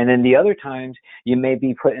 And then the other times you may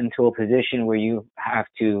be put into a position where you have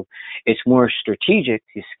to, it's more strategic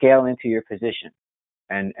to scale into your position.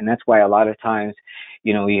 And that's why a lot of times,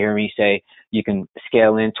 you hear me say you can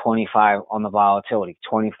scale in 25 on the volatility,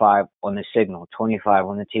 25 on the signal, 25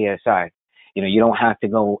 on the TSI. You don't have to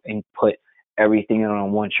go and put everything in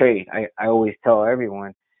on one trade. I always tell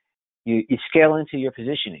everyone, you scale into your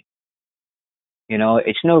positioning.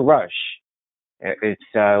 It's no rush. It's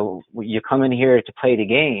you come in here to play the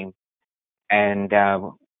game, and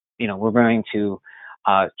we're going to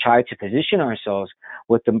try to position ourselves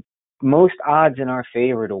with the most odds in our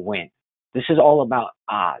favor to win. This is all about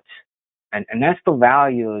odds, and that's the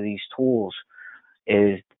value of these tools,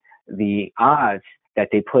 is the odds that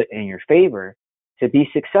they put in your favor to be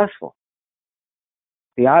successful.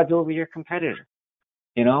 The odds over your competitor.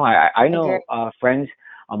 I know friends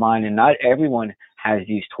of mine, and not everyone has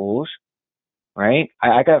these tools, right?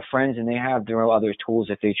 I got friends and they have their other tools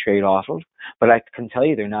that they trade off of, but I can tell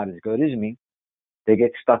you they're not as good as me. They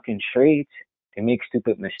get stuck in trades. They make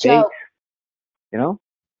stupid mistakes, Joe, you know?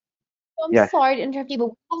 I'm Yes. sorry to interrupt you, but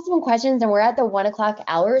we have some questions and we're at the 1 o'clock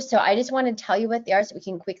hour. So I just want to tell you what they are so we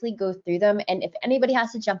can quickly go through them. And if anybody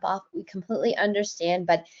has to jump off, we completely understand.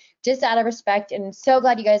 But just out of respect, and so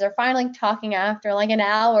glad you guys are finally talking after like an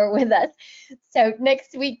hour with us. So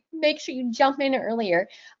next week, make sure you jump in earlier.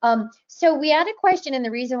 So we had a question, and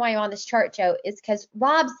the reason why I'm on this chart, Joe, is because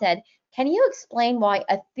Rob said, can you explain why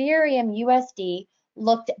Ethereum USD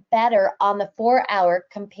looked better on the 4-hour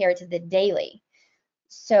compared to the daily?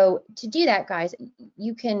 So to do that, guys,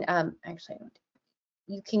 you can actually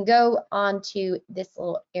you can go onto this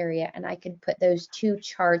little area, and I could put those two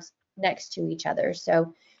charts next to each other.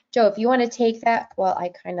 So Joe, if you want to take that while I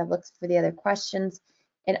kind of look for the other questions,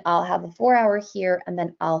 and I'll have the 4-hour here, and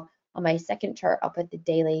then I'll on my second chart I'll put the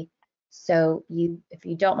daily. So if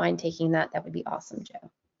you don't mind taking that, that would be awesome, Joe.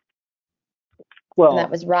 And that Well,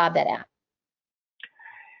 was Rob that asked.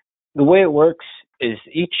 the way it works is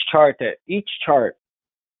each chart that you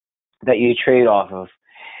trade off of,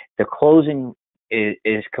 the closing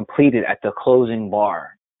is completed at the closing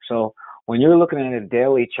bar. So when you're looking at a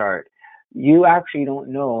daily chart, you actually don't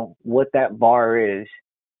know what that bar is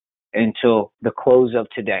until the close of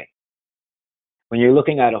today. When you're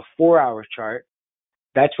looking at a 4-hour chart,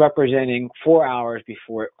 that's representing 4 hours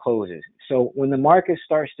before it closes. So when the market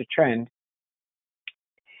starts to trend,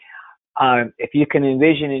 if you can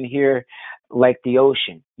envision in here like the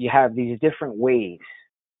ocean, you have these different waves.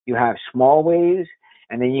 You have small waves,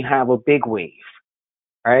 and then you have a big wave,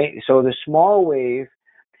 right? So the small wave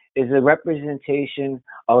is a representation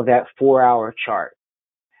of that 4-hour chart.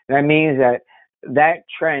 That means that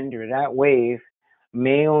trend or that wave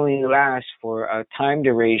may only last for a time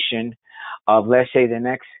duration of, let's say, the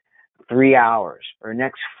next 3 hours or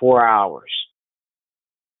next 4 hours.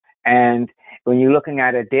 And when you're looking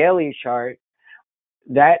at a daily chart,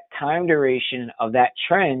 that time duration of that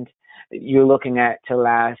trend you're looking at to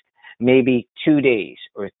last maybe 2 days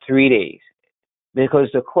or 3 days, because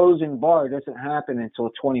the closing bar doesn't happen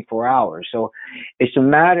until 24 hours. So it's a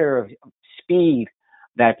matter of speed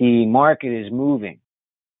that the market is moving.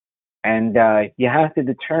 And you have to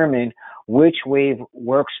determine which wave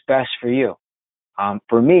works best for you.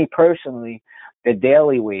 For me personally, the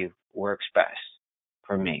daily wave works best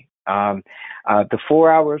for me. The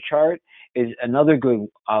 4-hour chart is another good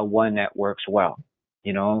one that works well,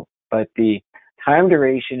 but the time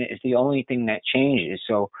duration is the only thing that changes.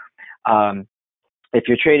 So if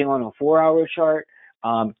you're trading on a 4-hour chart,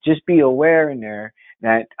 just be aware in there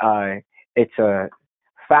that it's a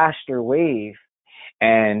faster wave,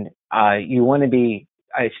 and you want to be,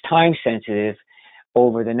 it's time sensitive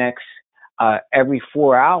over the next every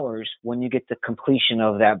 4 hours when you get the completion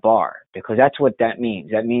of that bar, because that's what that means.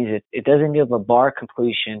 That means it doesn't give a bar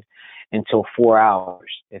completion until 4 hours.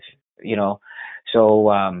 If you know, so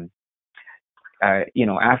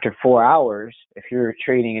after 4 hours, if you're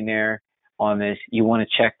trading in there on this, you want to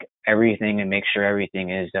check everything and make sure everything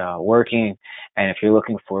is working. And if you're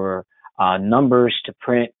looking for numbers to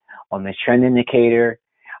print on the trend indicator,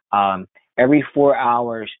 every 4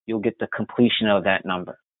 hours, you'll get the completion of that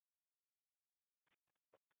number.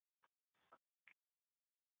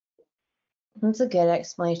 That's a good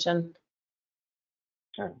explanation.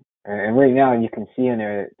 Sure. And right now, you can see in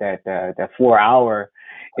there that that 4 hour,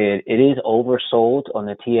 it is oversold on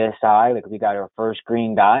the TSI. Like we got our first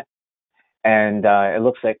green dot, and it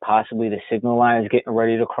looks like possibly the signal line is getting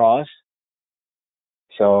ready to cross.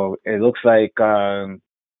 So it looks like that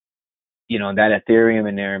Ethereum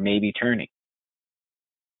in there may be turning.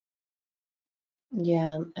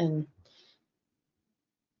 Yeah, and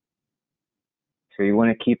So you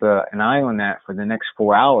want to keep an eye on that for the next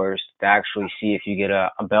 4 hours to actually see if you get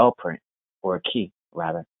a bell print or a key,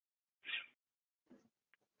 rather.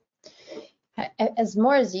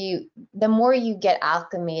 the more you get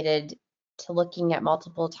acclimated to looking at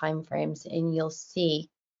multiple time frames, and you'll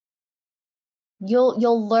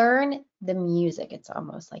learn the music. It's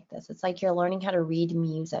almost like this. It's like you're learning how to read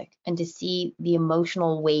music and to see the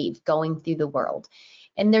emotional wave going through the world.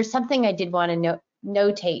 And there's something I did want to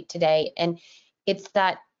notate today, and it's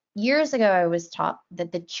that years ago I was taught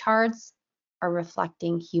that the charts are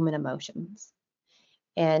reflecting human emotions.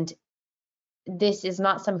 And this is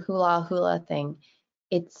not some hula hula thing.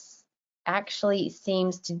 It's actually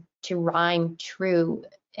seems to rhyme true,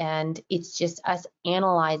 and it's just us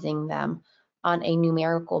analyzing them on a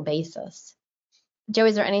numerical basis. Joe,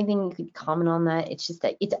 is there anything you could comment on that? It's just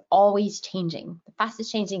that it's always changing. The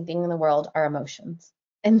fastest changing thing in the world are emotions,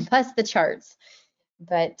 and thus the charts.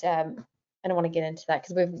 But I don't want to get into that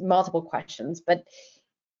because we have multiple questions, but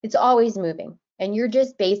it's always moving. And you're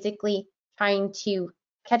just basically trying to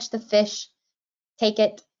catch the fish, take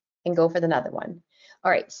it, and go for another one.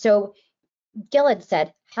 All right, so Gillard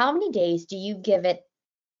said, how many days do you give it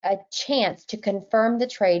a chance to confirm the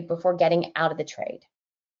trade before getting out of the trade?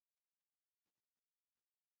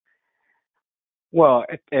 Well,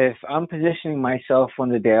 if I'm positioning myself on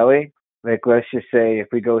the daily, like let's just say if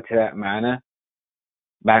we go to that mana,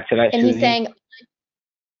 back to that And Susie,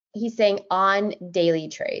 he's saying on daily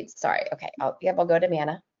trades. Sorry. Okay. I'll go to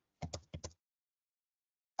mana.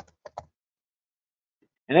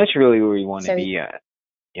 and that's really where you want to So be at.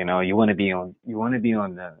 You want to be on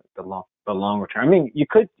the longer term. I mean, you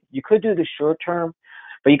could do the short term,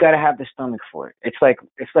 but you got to have the stomach for it. It's like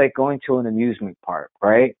going to an amusement park,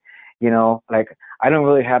 right? Like I don't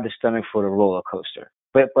really have the stomach for the roller coaster,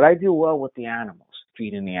 but I do well with the animals,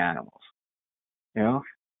 feeding the animals. You know,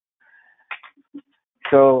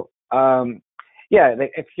 so yeah,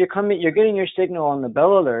 like if you're getting your signal on the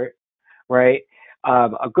bell alert, right?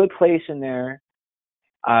 A good place in there,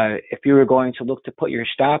 if you were going to look to put your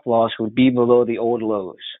stop loss, would be below the old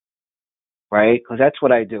lows, right? Because that's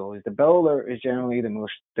what I do. Is the bell alert is generally the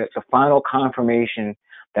final confirmation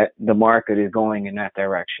that the market is going in that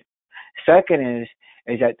direction. Second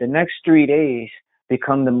is that the next 3 days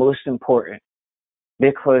become the most important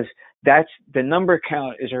because that's the number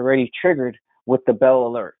count is already triggered with the bell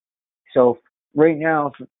alert. So right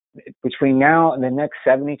now, between now and the next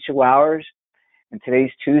 72 hours, and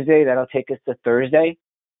today's Tuesday, that'll take us to Thursday.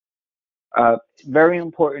 Very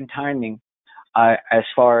important timing as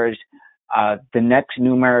far as the next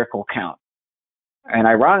numerical count. And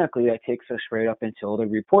ironically, that takes us right up until the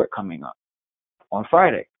report coming up on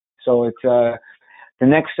Friday. So it's the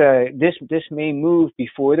next. This may move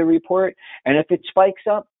before the report, and if it spikes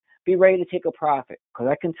up, be ready to take a profit. Because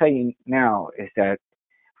I can tell you now is that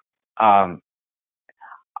um,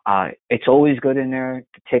 it's always good in there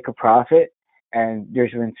to take a profit. And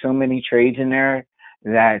there's been so many trades in there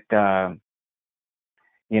that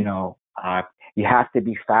you know you have to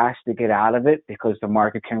be fast to get out of it because the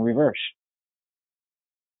market can reverse.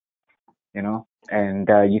 And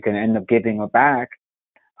you can end up giving back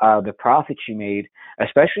the profits you made,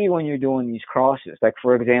 especially when you're doing these crosses. Like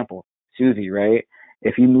for example, Susie, right?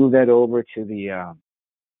 If you move that over to the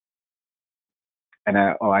and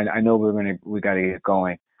I know we got to get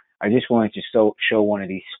going. I just wanted to show one of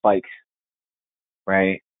these spikes,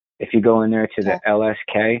 right? If you go in there to the okay.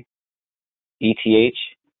 LSK ETH,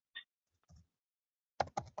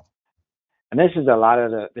 and this is a lot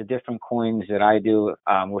of the different coins that I do,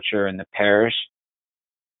 which are in the pairs,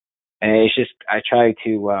 and it's just I try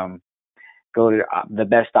to go to the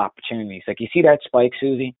best opportunities. Like you see that spike,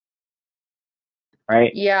 Susie,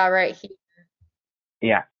 right? Yeah, right here.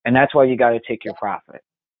 Yeah, and that's why you got to take your profit.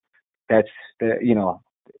 That's the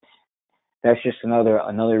that's just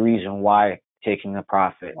another reason why taking a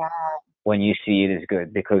profit Yeah. when you see it is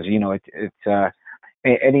good, because it's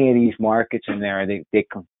any of these markets in there, they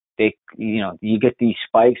you get these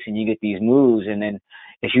spikes and you get these moves, and then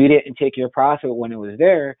if you didn't take your profit when it was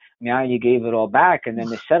there, now you gave it all back, and then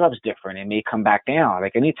the setup's different. It may come back down.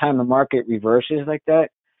 Like anytime the market reverses like that,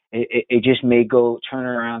 it just may go turn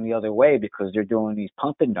around the other way because they're doing these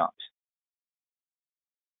pump and dumps.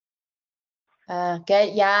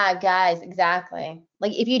 Good. Yeah, guys, exactly.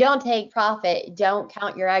 Like if you don't take profit, don't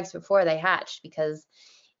count your eggs before they hatch, because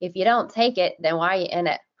if you don't take it, then why are you in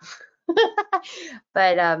it?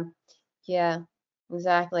 But yeah,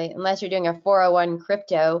 exactly. Unless you're doing a 401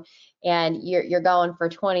 crypto and you're going for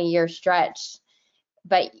 20-year stretch.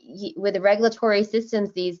 But with the regulatory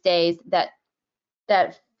systems these days, that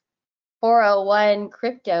 401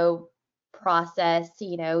 crypto process,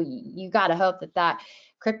 you got to hope that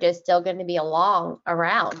crypto is still going to be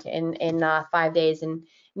around in 5 days and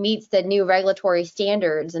meets the new regulatory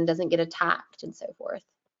standards and doesn't get attacked and so forth.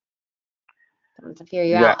 To figure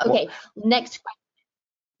you Yeah. out. Well, Okay, next question.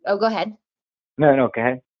 Oh, go ahead. no, go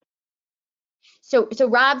ahead. So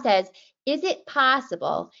Rob says, is it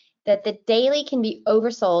possible that the daily can be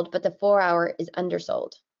oversold, but the 4-hour is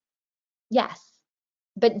undersold? Yes.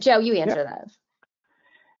 But Joe, you Yeah. answer that.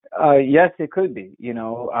 Yes, it could be.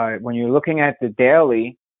 When you're looking at the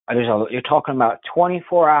daily, you're talking about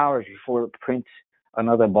 24 hours before it prints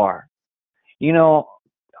another bar. You know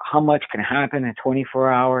how much can happen in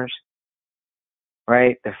 24 hours,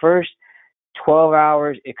 right? The first 12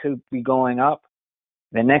 hours, it could be going up.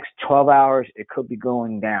 The next 12 hours, it could be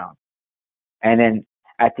going down. And then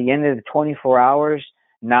at the end of the 24 hours,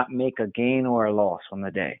 not make a gain or a loss on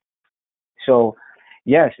the day. So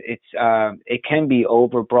yes, it can be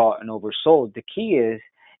overbought and oversold. The key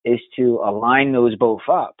is to align those both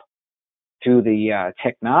up through the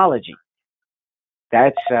technology.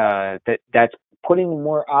 That's putting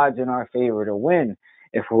more odds in our favor to win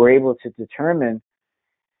if we're able to determine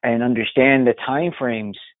and understand the time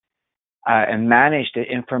frames and manage the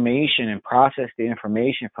information and process the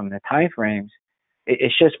information from the time frames.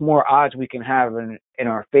 It's just more odds we can have in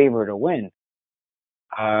our favor to win.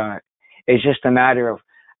 It's just a matter of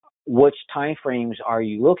which time frames are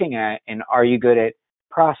you looking at, and are you good at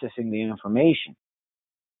processing the information?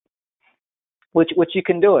 Which you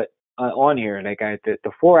can do it on here. Like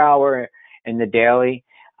the 4-hour and the daily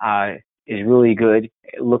is really good.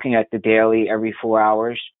 Looking at the daily every 4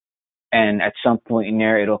 hours, and at some point in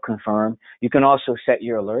there it'll confirm. You can also set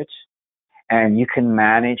your alerts, and you can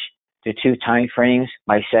manage the two time frames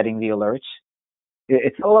by setting the alerts.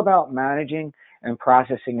 It's all about managing and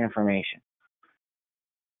processing information.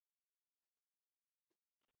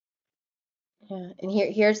 Yeah, and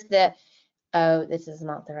here's the, oh, this is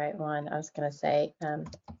not the right one. I was gonna say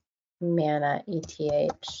Mana ETH.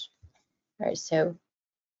 All right, so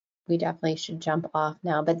we definitely should jump off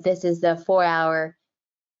now, but this is the 4-hour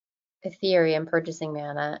Ethereum purchasing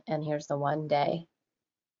Mana, and here's the 1 day.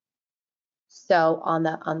 So on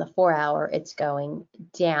the 4-hour, it's going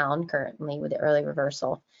down currently with the early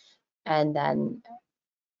reversal, and then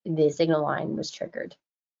the signal line was triggered.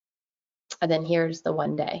 And then here's the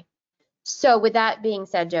 1 day. So with that being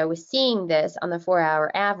said, Joe, with seeing this on the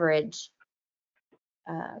 4-hour average,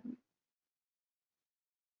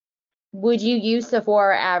 would you use the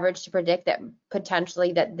 4-hour average to predict that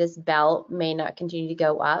potentially that this belt may not continue to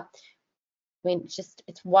go up? I mean,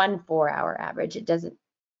 it's one 4-hour average. It doesn't,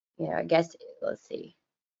 I guess, let's see,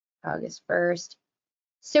 August 1st.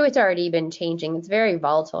 So it's already been changing. It's very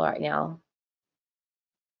volatile right now.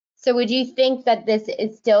 So would you think that this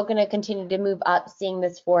is still going to continue to move up, seeing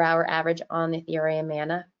this 4-hour average on Ethereum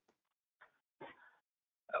Mana?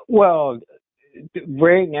 Well,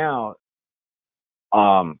 right now,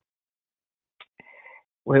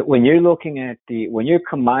 when you're looking at when you're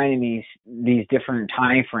combining these different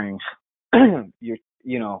time frames,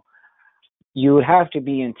 you would have to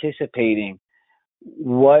be anticipating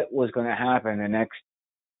what was going to happen the next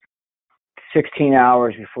 16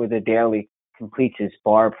 hours before the daily completes its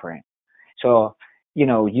bar print. So,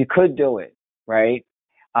 you could do it, right?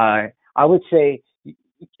 I would say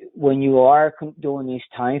when you are doing these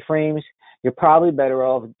time frames, you're probably better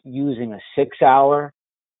off using a 6-hour,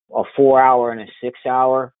 a 4-hour, and a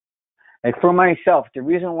 6-hour. Like for myself, the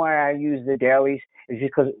reason why I use the dailies is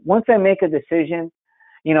because once I make a decision,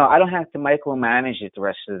 I don't have to micromanage it the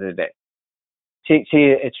rest of the day. See,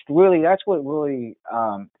 it's really, that's what really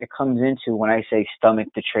it comes into when I say stomach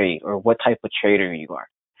the trade, or what type of trader you are.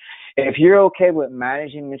 If you're okay with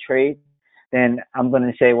managing the trade, then I'm going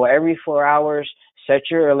to say, well, every 4 hours, set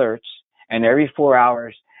your alerts, and every 4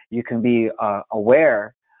 hours, you can be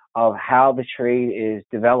aware of how the trade is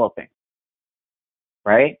developing,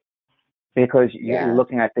 right? Because you're Yeah.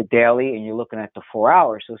 looking at the daily and you're looking at the 4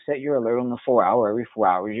 hours. So set your alert on the 4 hour. Every 4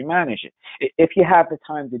 hours, you manage it. If you have the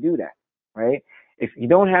time to do that, right? If you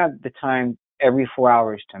don't have the time every 4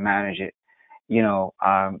 hours to manage it,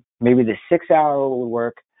 maybe the 6 hour would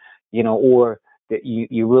work, or that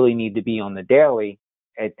you really need to be on the daily.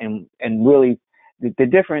 And really, the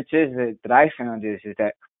difference is that I found is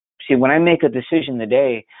that, see, when I make a decision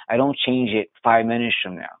today, I don't change it 5 minutes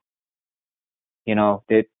from now.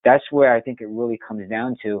 That's where I think it really comes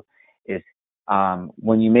down to is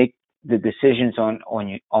when you make the decisions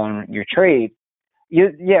on your trade.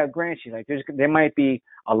 Yeah, granted, like there might be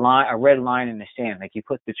a red line in the sand, like you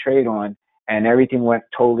put the trade on and everything went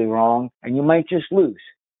totally wrong, and you might just lose.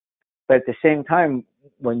 But at the same time,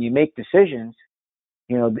 when you make decisions,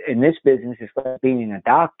 in this business, it's like being a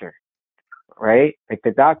doctor, right? Like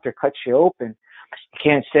the doctor cuts you open, you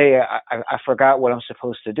can't say I forgot what I'm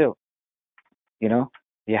supposed to do. You know,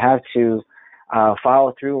 you have to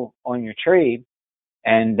follow through on your trade,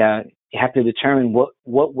 and you have to determine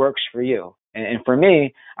what works for you. And for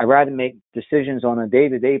me, I rather make decisions on a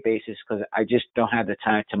day-to-day basis because I just don't have the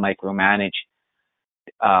time to micromanage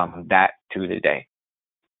that through the day.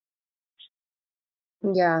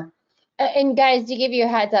 Yeah. And guys, to give you a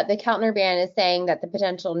heads up, the Keltner band is saying that the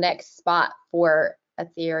potential next spot for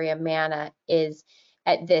Ethereum Mana is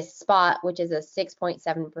at this spot, which is a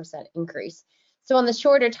 6.7% increase. So on the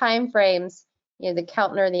shorter time frames, the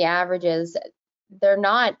Keltner, the averages, they're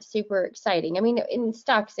not super exciting. I mean, in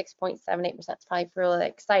stock, 6.78% is probably really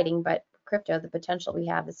exciting, but crypto, the potential we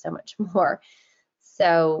have is so much more.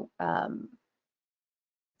 So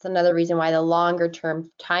it's another reason why the longer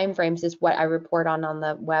term time frames is what I report on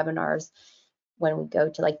the webinars when we go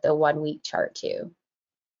to like the 1 week chart too.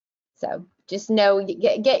 So just know,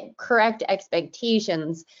 get correct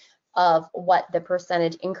expectations of what the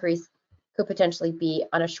percentage increase could potentially be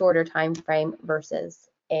on a shorter time frame versus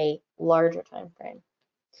a larger time frame.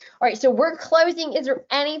 All right, so we're closing. Is there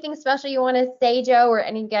anything special you want to say, Joe, or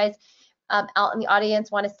any of you guys out in the audience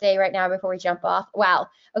want to say right now before we jump off? Wow.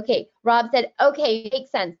 Okay. Rob said, okay, makes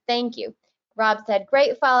sense. Thank you. Rob said,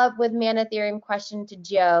 great follow-up with Mana Ethereum question to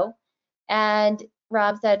Joe. And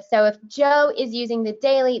Rob said, so if Joe is using the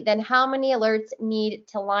daily, then how many alerts need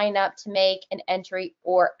to line up to make an entry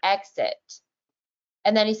or exit?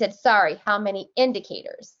 And then he said, sorry, how many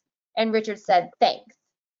indicators? And Richard said, thanks.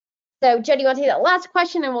 So Joe, do you want to take that last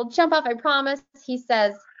question and we'll jump off, I promise. He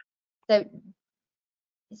says, so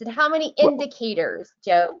he said, how many indicators,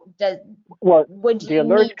 Joe, would The you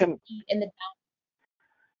alerts need to can. see in the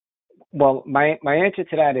Well, my answer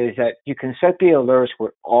to that is that you can set the alerts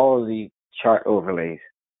with all of the chart overlays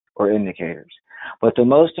or indicators, but the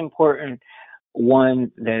most important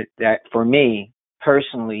one that for me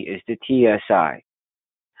personally is the TSI.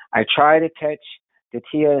 I try to catch the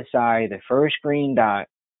TSI, the first green dot,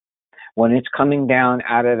 when it's coming down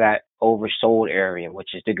out of that oversold area,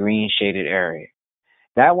 which is the green shaded area.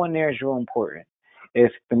 That one there is real important.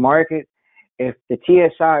 If the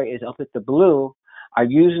TSI is up at the blue, I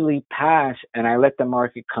usually pass and I let the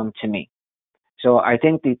market come to me. So I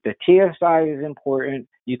think the TSI is important.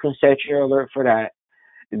 You can set your alert for that.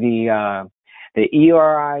 The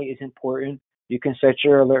ERI is important. You can set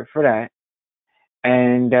your alert for that.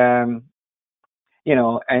 And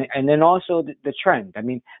and then also the trend. I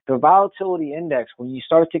mean, the volatility index, when you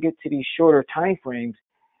start to get to these shorter time frames,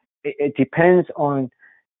 it depends on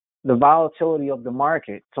the volatility of the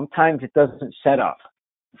market. Sometimes it doesn't set up.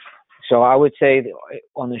 So I would say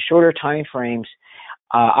on the shorter time frames,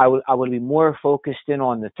 I would be more focused in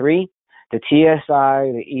on the three: the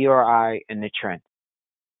TSI, the ERI, and the trend.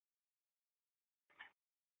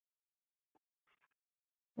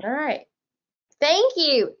 All right. Thank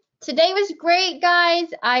you. Today was great, guys.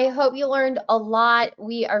 I hope you learned a lot.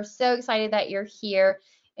 We are so excited that you're here,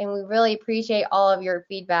 and we really appreciate all of your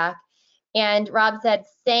feedback. And Rob said,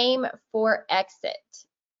 same for exit.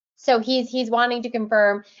 So he's wanting to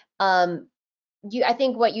confirm. I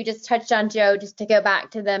think what you just touched on, Joe, just to go back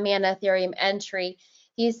to the Mana Ethereum entry,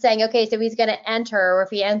 he's saying, okay, so he's going to enter, or if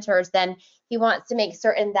he enters, then he wants to make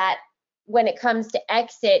certain that when it comes to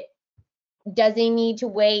exit, does he need to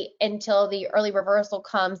wait until the early reversal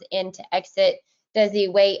comes in to exit? Does he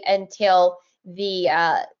wait until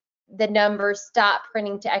the numbers stop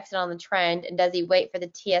printing to exit on the trend? And does he wait for the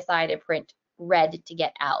TSI to print red to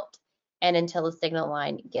get out? And until the signal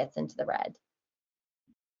line gets into the red?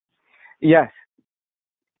 Yes.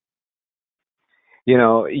 You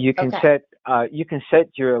can Okay. set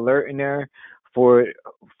your alert in there for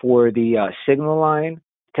the signal line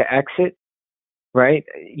to exit, right?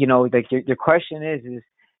 Like your question is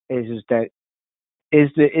is that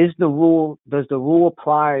does the rule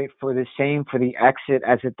apply for the same for the exit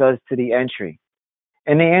as it does to the entry?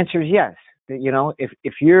 And the answer is yes. You know,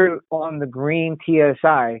 if you're on the green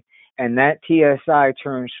TSI and that TSI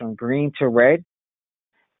turns from green to red,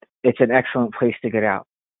 it's an excellent place to get out.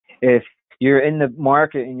 If you're in the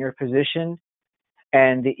market in your position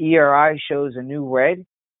and the ERI shows a new red,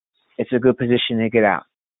 it's a good position to get out.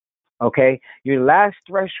 Okay? Your last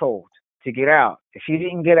threshold to get out, if you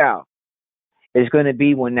didn't get out, is going to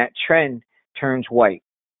be when that trend turns white.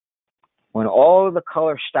 When all of the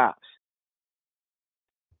color stops,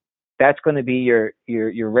 that's going to be your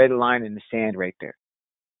red line in the sand right there.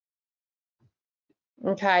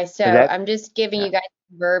 Okay, so Is that I'm just giving yeah. you guys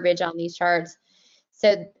verbiage on these charts.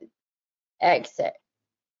 So exit,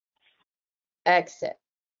 exit,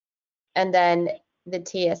 and then the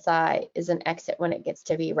TSI is an exit when it gets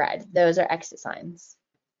to be red. Those are exit signs.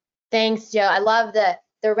 Thanks, Joe. I love the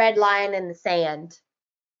red line in the sand.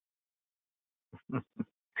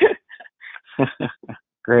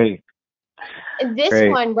 Great. This Great.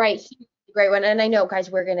 one right here is a great one, and I know, guys,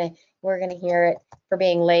 we're gonna hear it for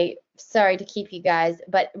being late. Sorry to keep you guys,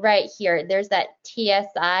 but right here, there's that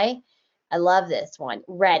TSI. I love this one,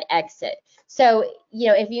 red exit. So, you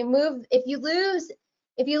know, if you lose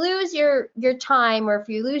your time, or if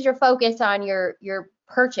you lose your focus on your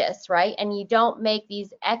purchase, right, and you don't make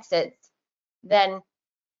these exits, then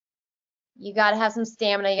you got to have some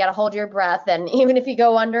stamina. You got to hold your breath. And even if you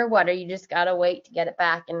go underwater, you just got to wait to get it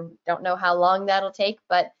back. And don't know how long that'll take,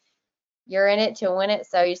 but you're in it to win it.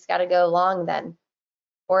 So you just got to go long then,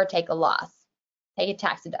 or take a loss. Take a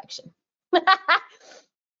tax deduction.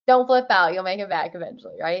 Don't flip out. You'll make it back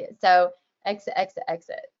eventually, right? So exit, exit,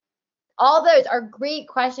 exit. All those are great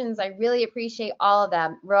questions. I really appreciate all of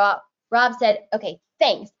them. Rob said, okay,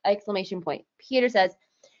 thanks, exclamation point. Peter says,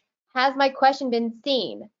 has my question been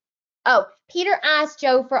seen? Oh, Peter asked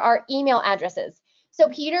Joe for our email addresses. So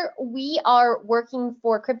Peter, we are working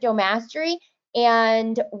for Crypto Mastery,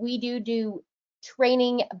 and we do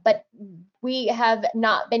training, but we have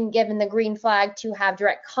not been given the green flag to have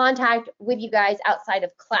direct contact with you guys outside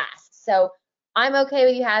of class. So I'm okay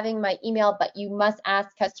with you having my email, but you must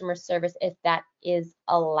ask customer service if that is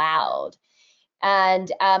allowed.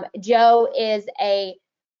 And Joe is a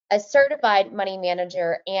certified money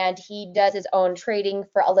manager, and he does his own trading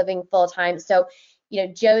for a living full time. So, you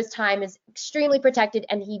know, Joe's time is extremely protected,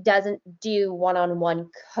 and he doesn't do one-on-one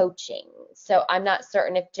coaching. So I'm not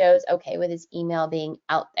certain if Joe's okay with his email being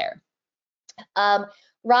out there.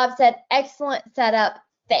 Rob said, excellent setup,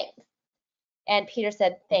 thanks. And Peter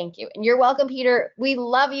said, thank you. And you're welcome, Peter. We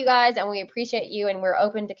love you guys and we appreciate you, and we're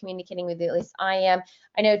open to communicating with you. At least I am.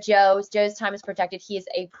 I know Joe's time is protected. He is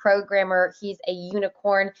a programmer. He's a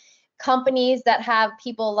unicorn. Companies that have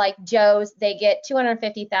people like Joe's, they get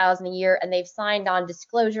 $250,000 a year, and they've signed on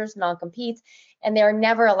disclosures, non-competes, and they're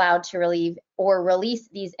never allowed to relieve or release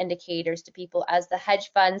these indicators to people, as the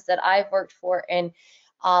hedge funds that I've worked for in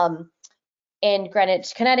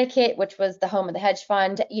Greenwich, Connecticut, which was the home of the hedge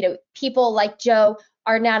fund. You know, people like Joe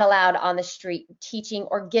are not allowed on the street teaching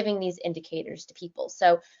or giving these indicators to people.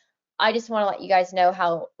 So I just want to let you guys know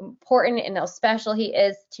how important and how special he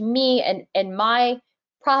is to me and my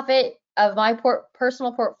profit of my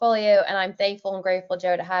personal portfolio. And I'm thankful and grateful,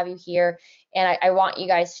 Joe, to have you here. And I want you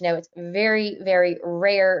guys to know it's very, very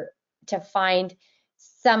rare to find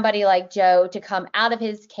somebody like Joe to come out of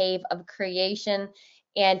his cave of creation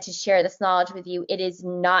and to share this knowledge with you. It is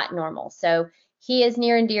not normal. So he is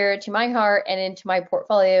near and dear to my heart and into my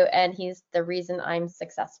portfolio, and he's the reason I'm a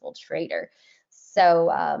successful trader.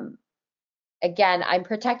 So again, I'm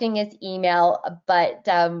protecting his email, but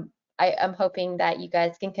I'm hoping that you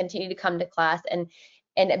guys can continue to come to class and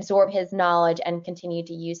absorb his knowledge and continue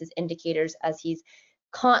to use his indicators, as he's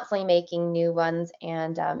constantly making new ones.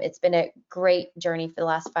 And it's been a great journey for the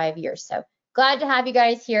last 5 years. So glad to have you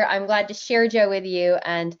guys here. I'm glad to share Joe with you.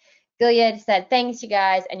 And Gilead said, thanks, you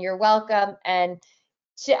guys, and you're welcome. And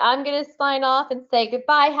I'm going to sign off and say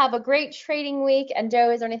goodbye. Have a great trading week. And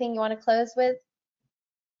Joe, is there anything you want to close with?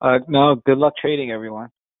 No, good luck trading, everyone.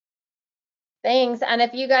 Thanks. And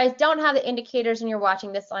if you guys don't have the indicators and you're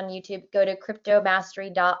watching this on YouTube, go to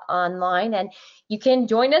cryptomastery.online and you can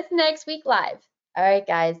join us next week live. All right,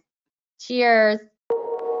 guys. Cheers.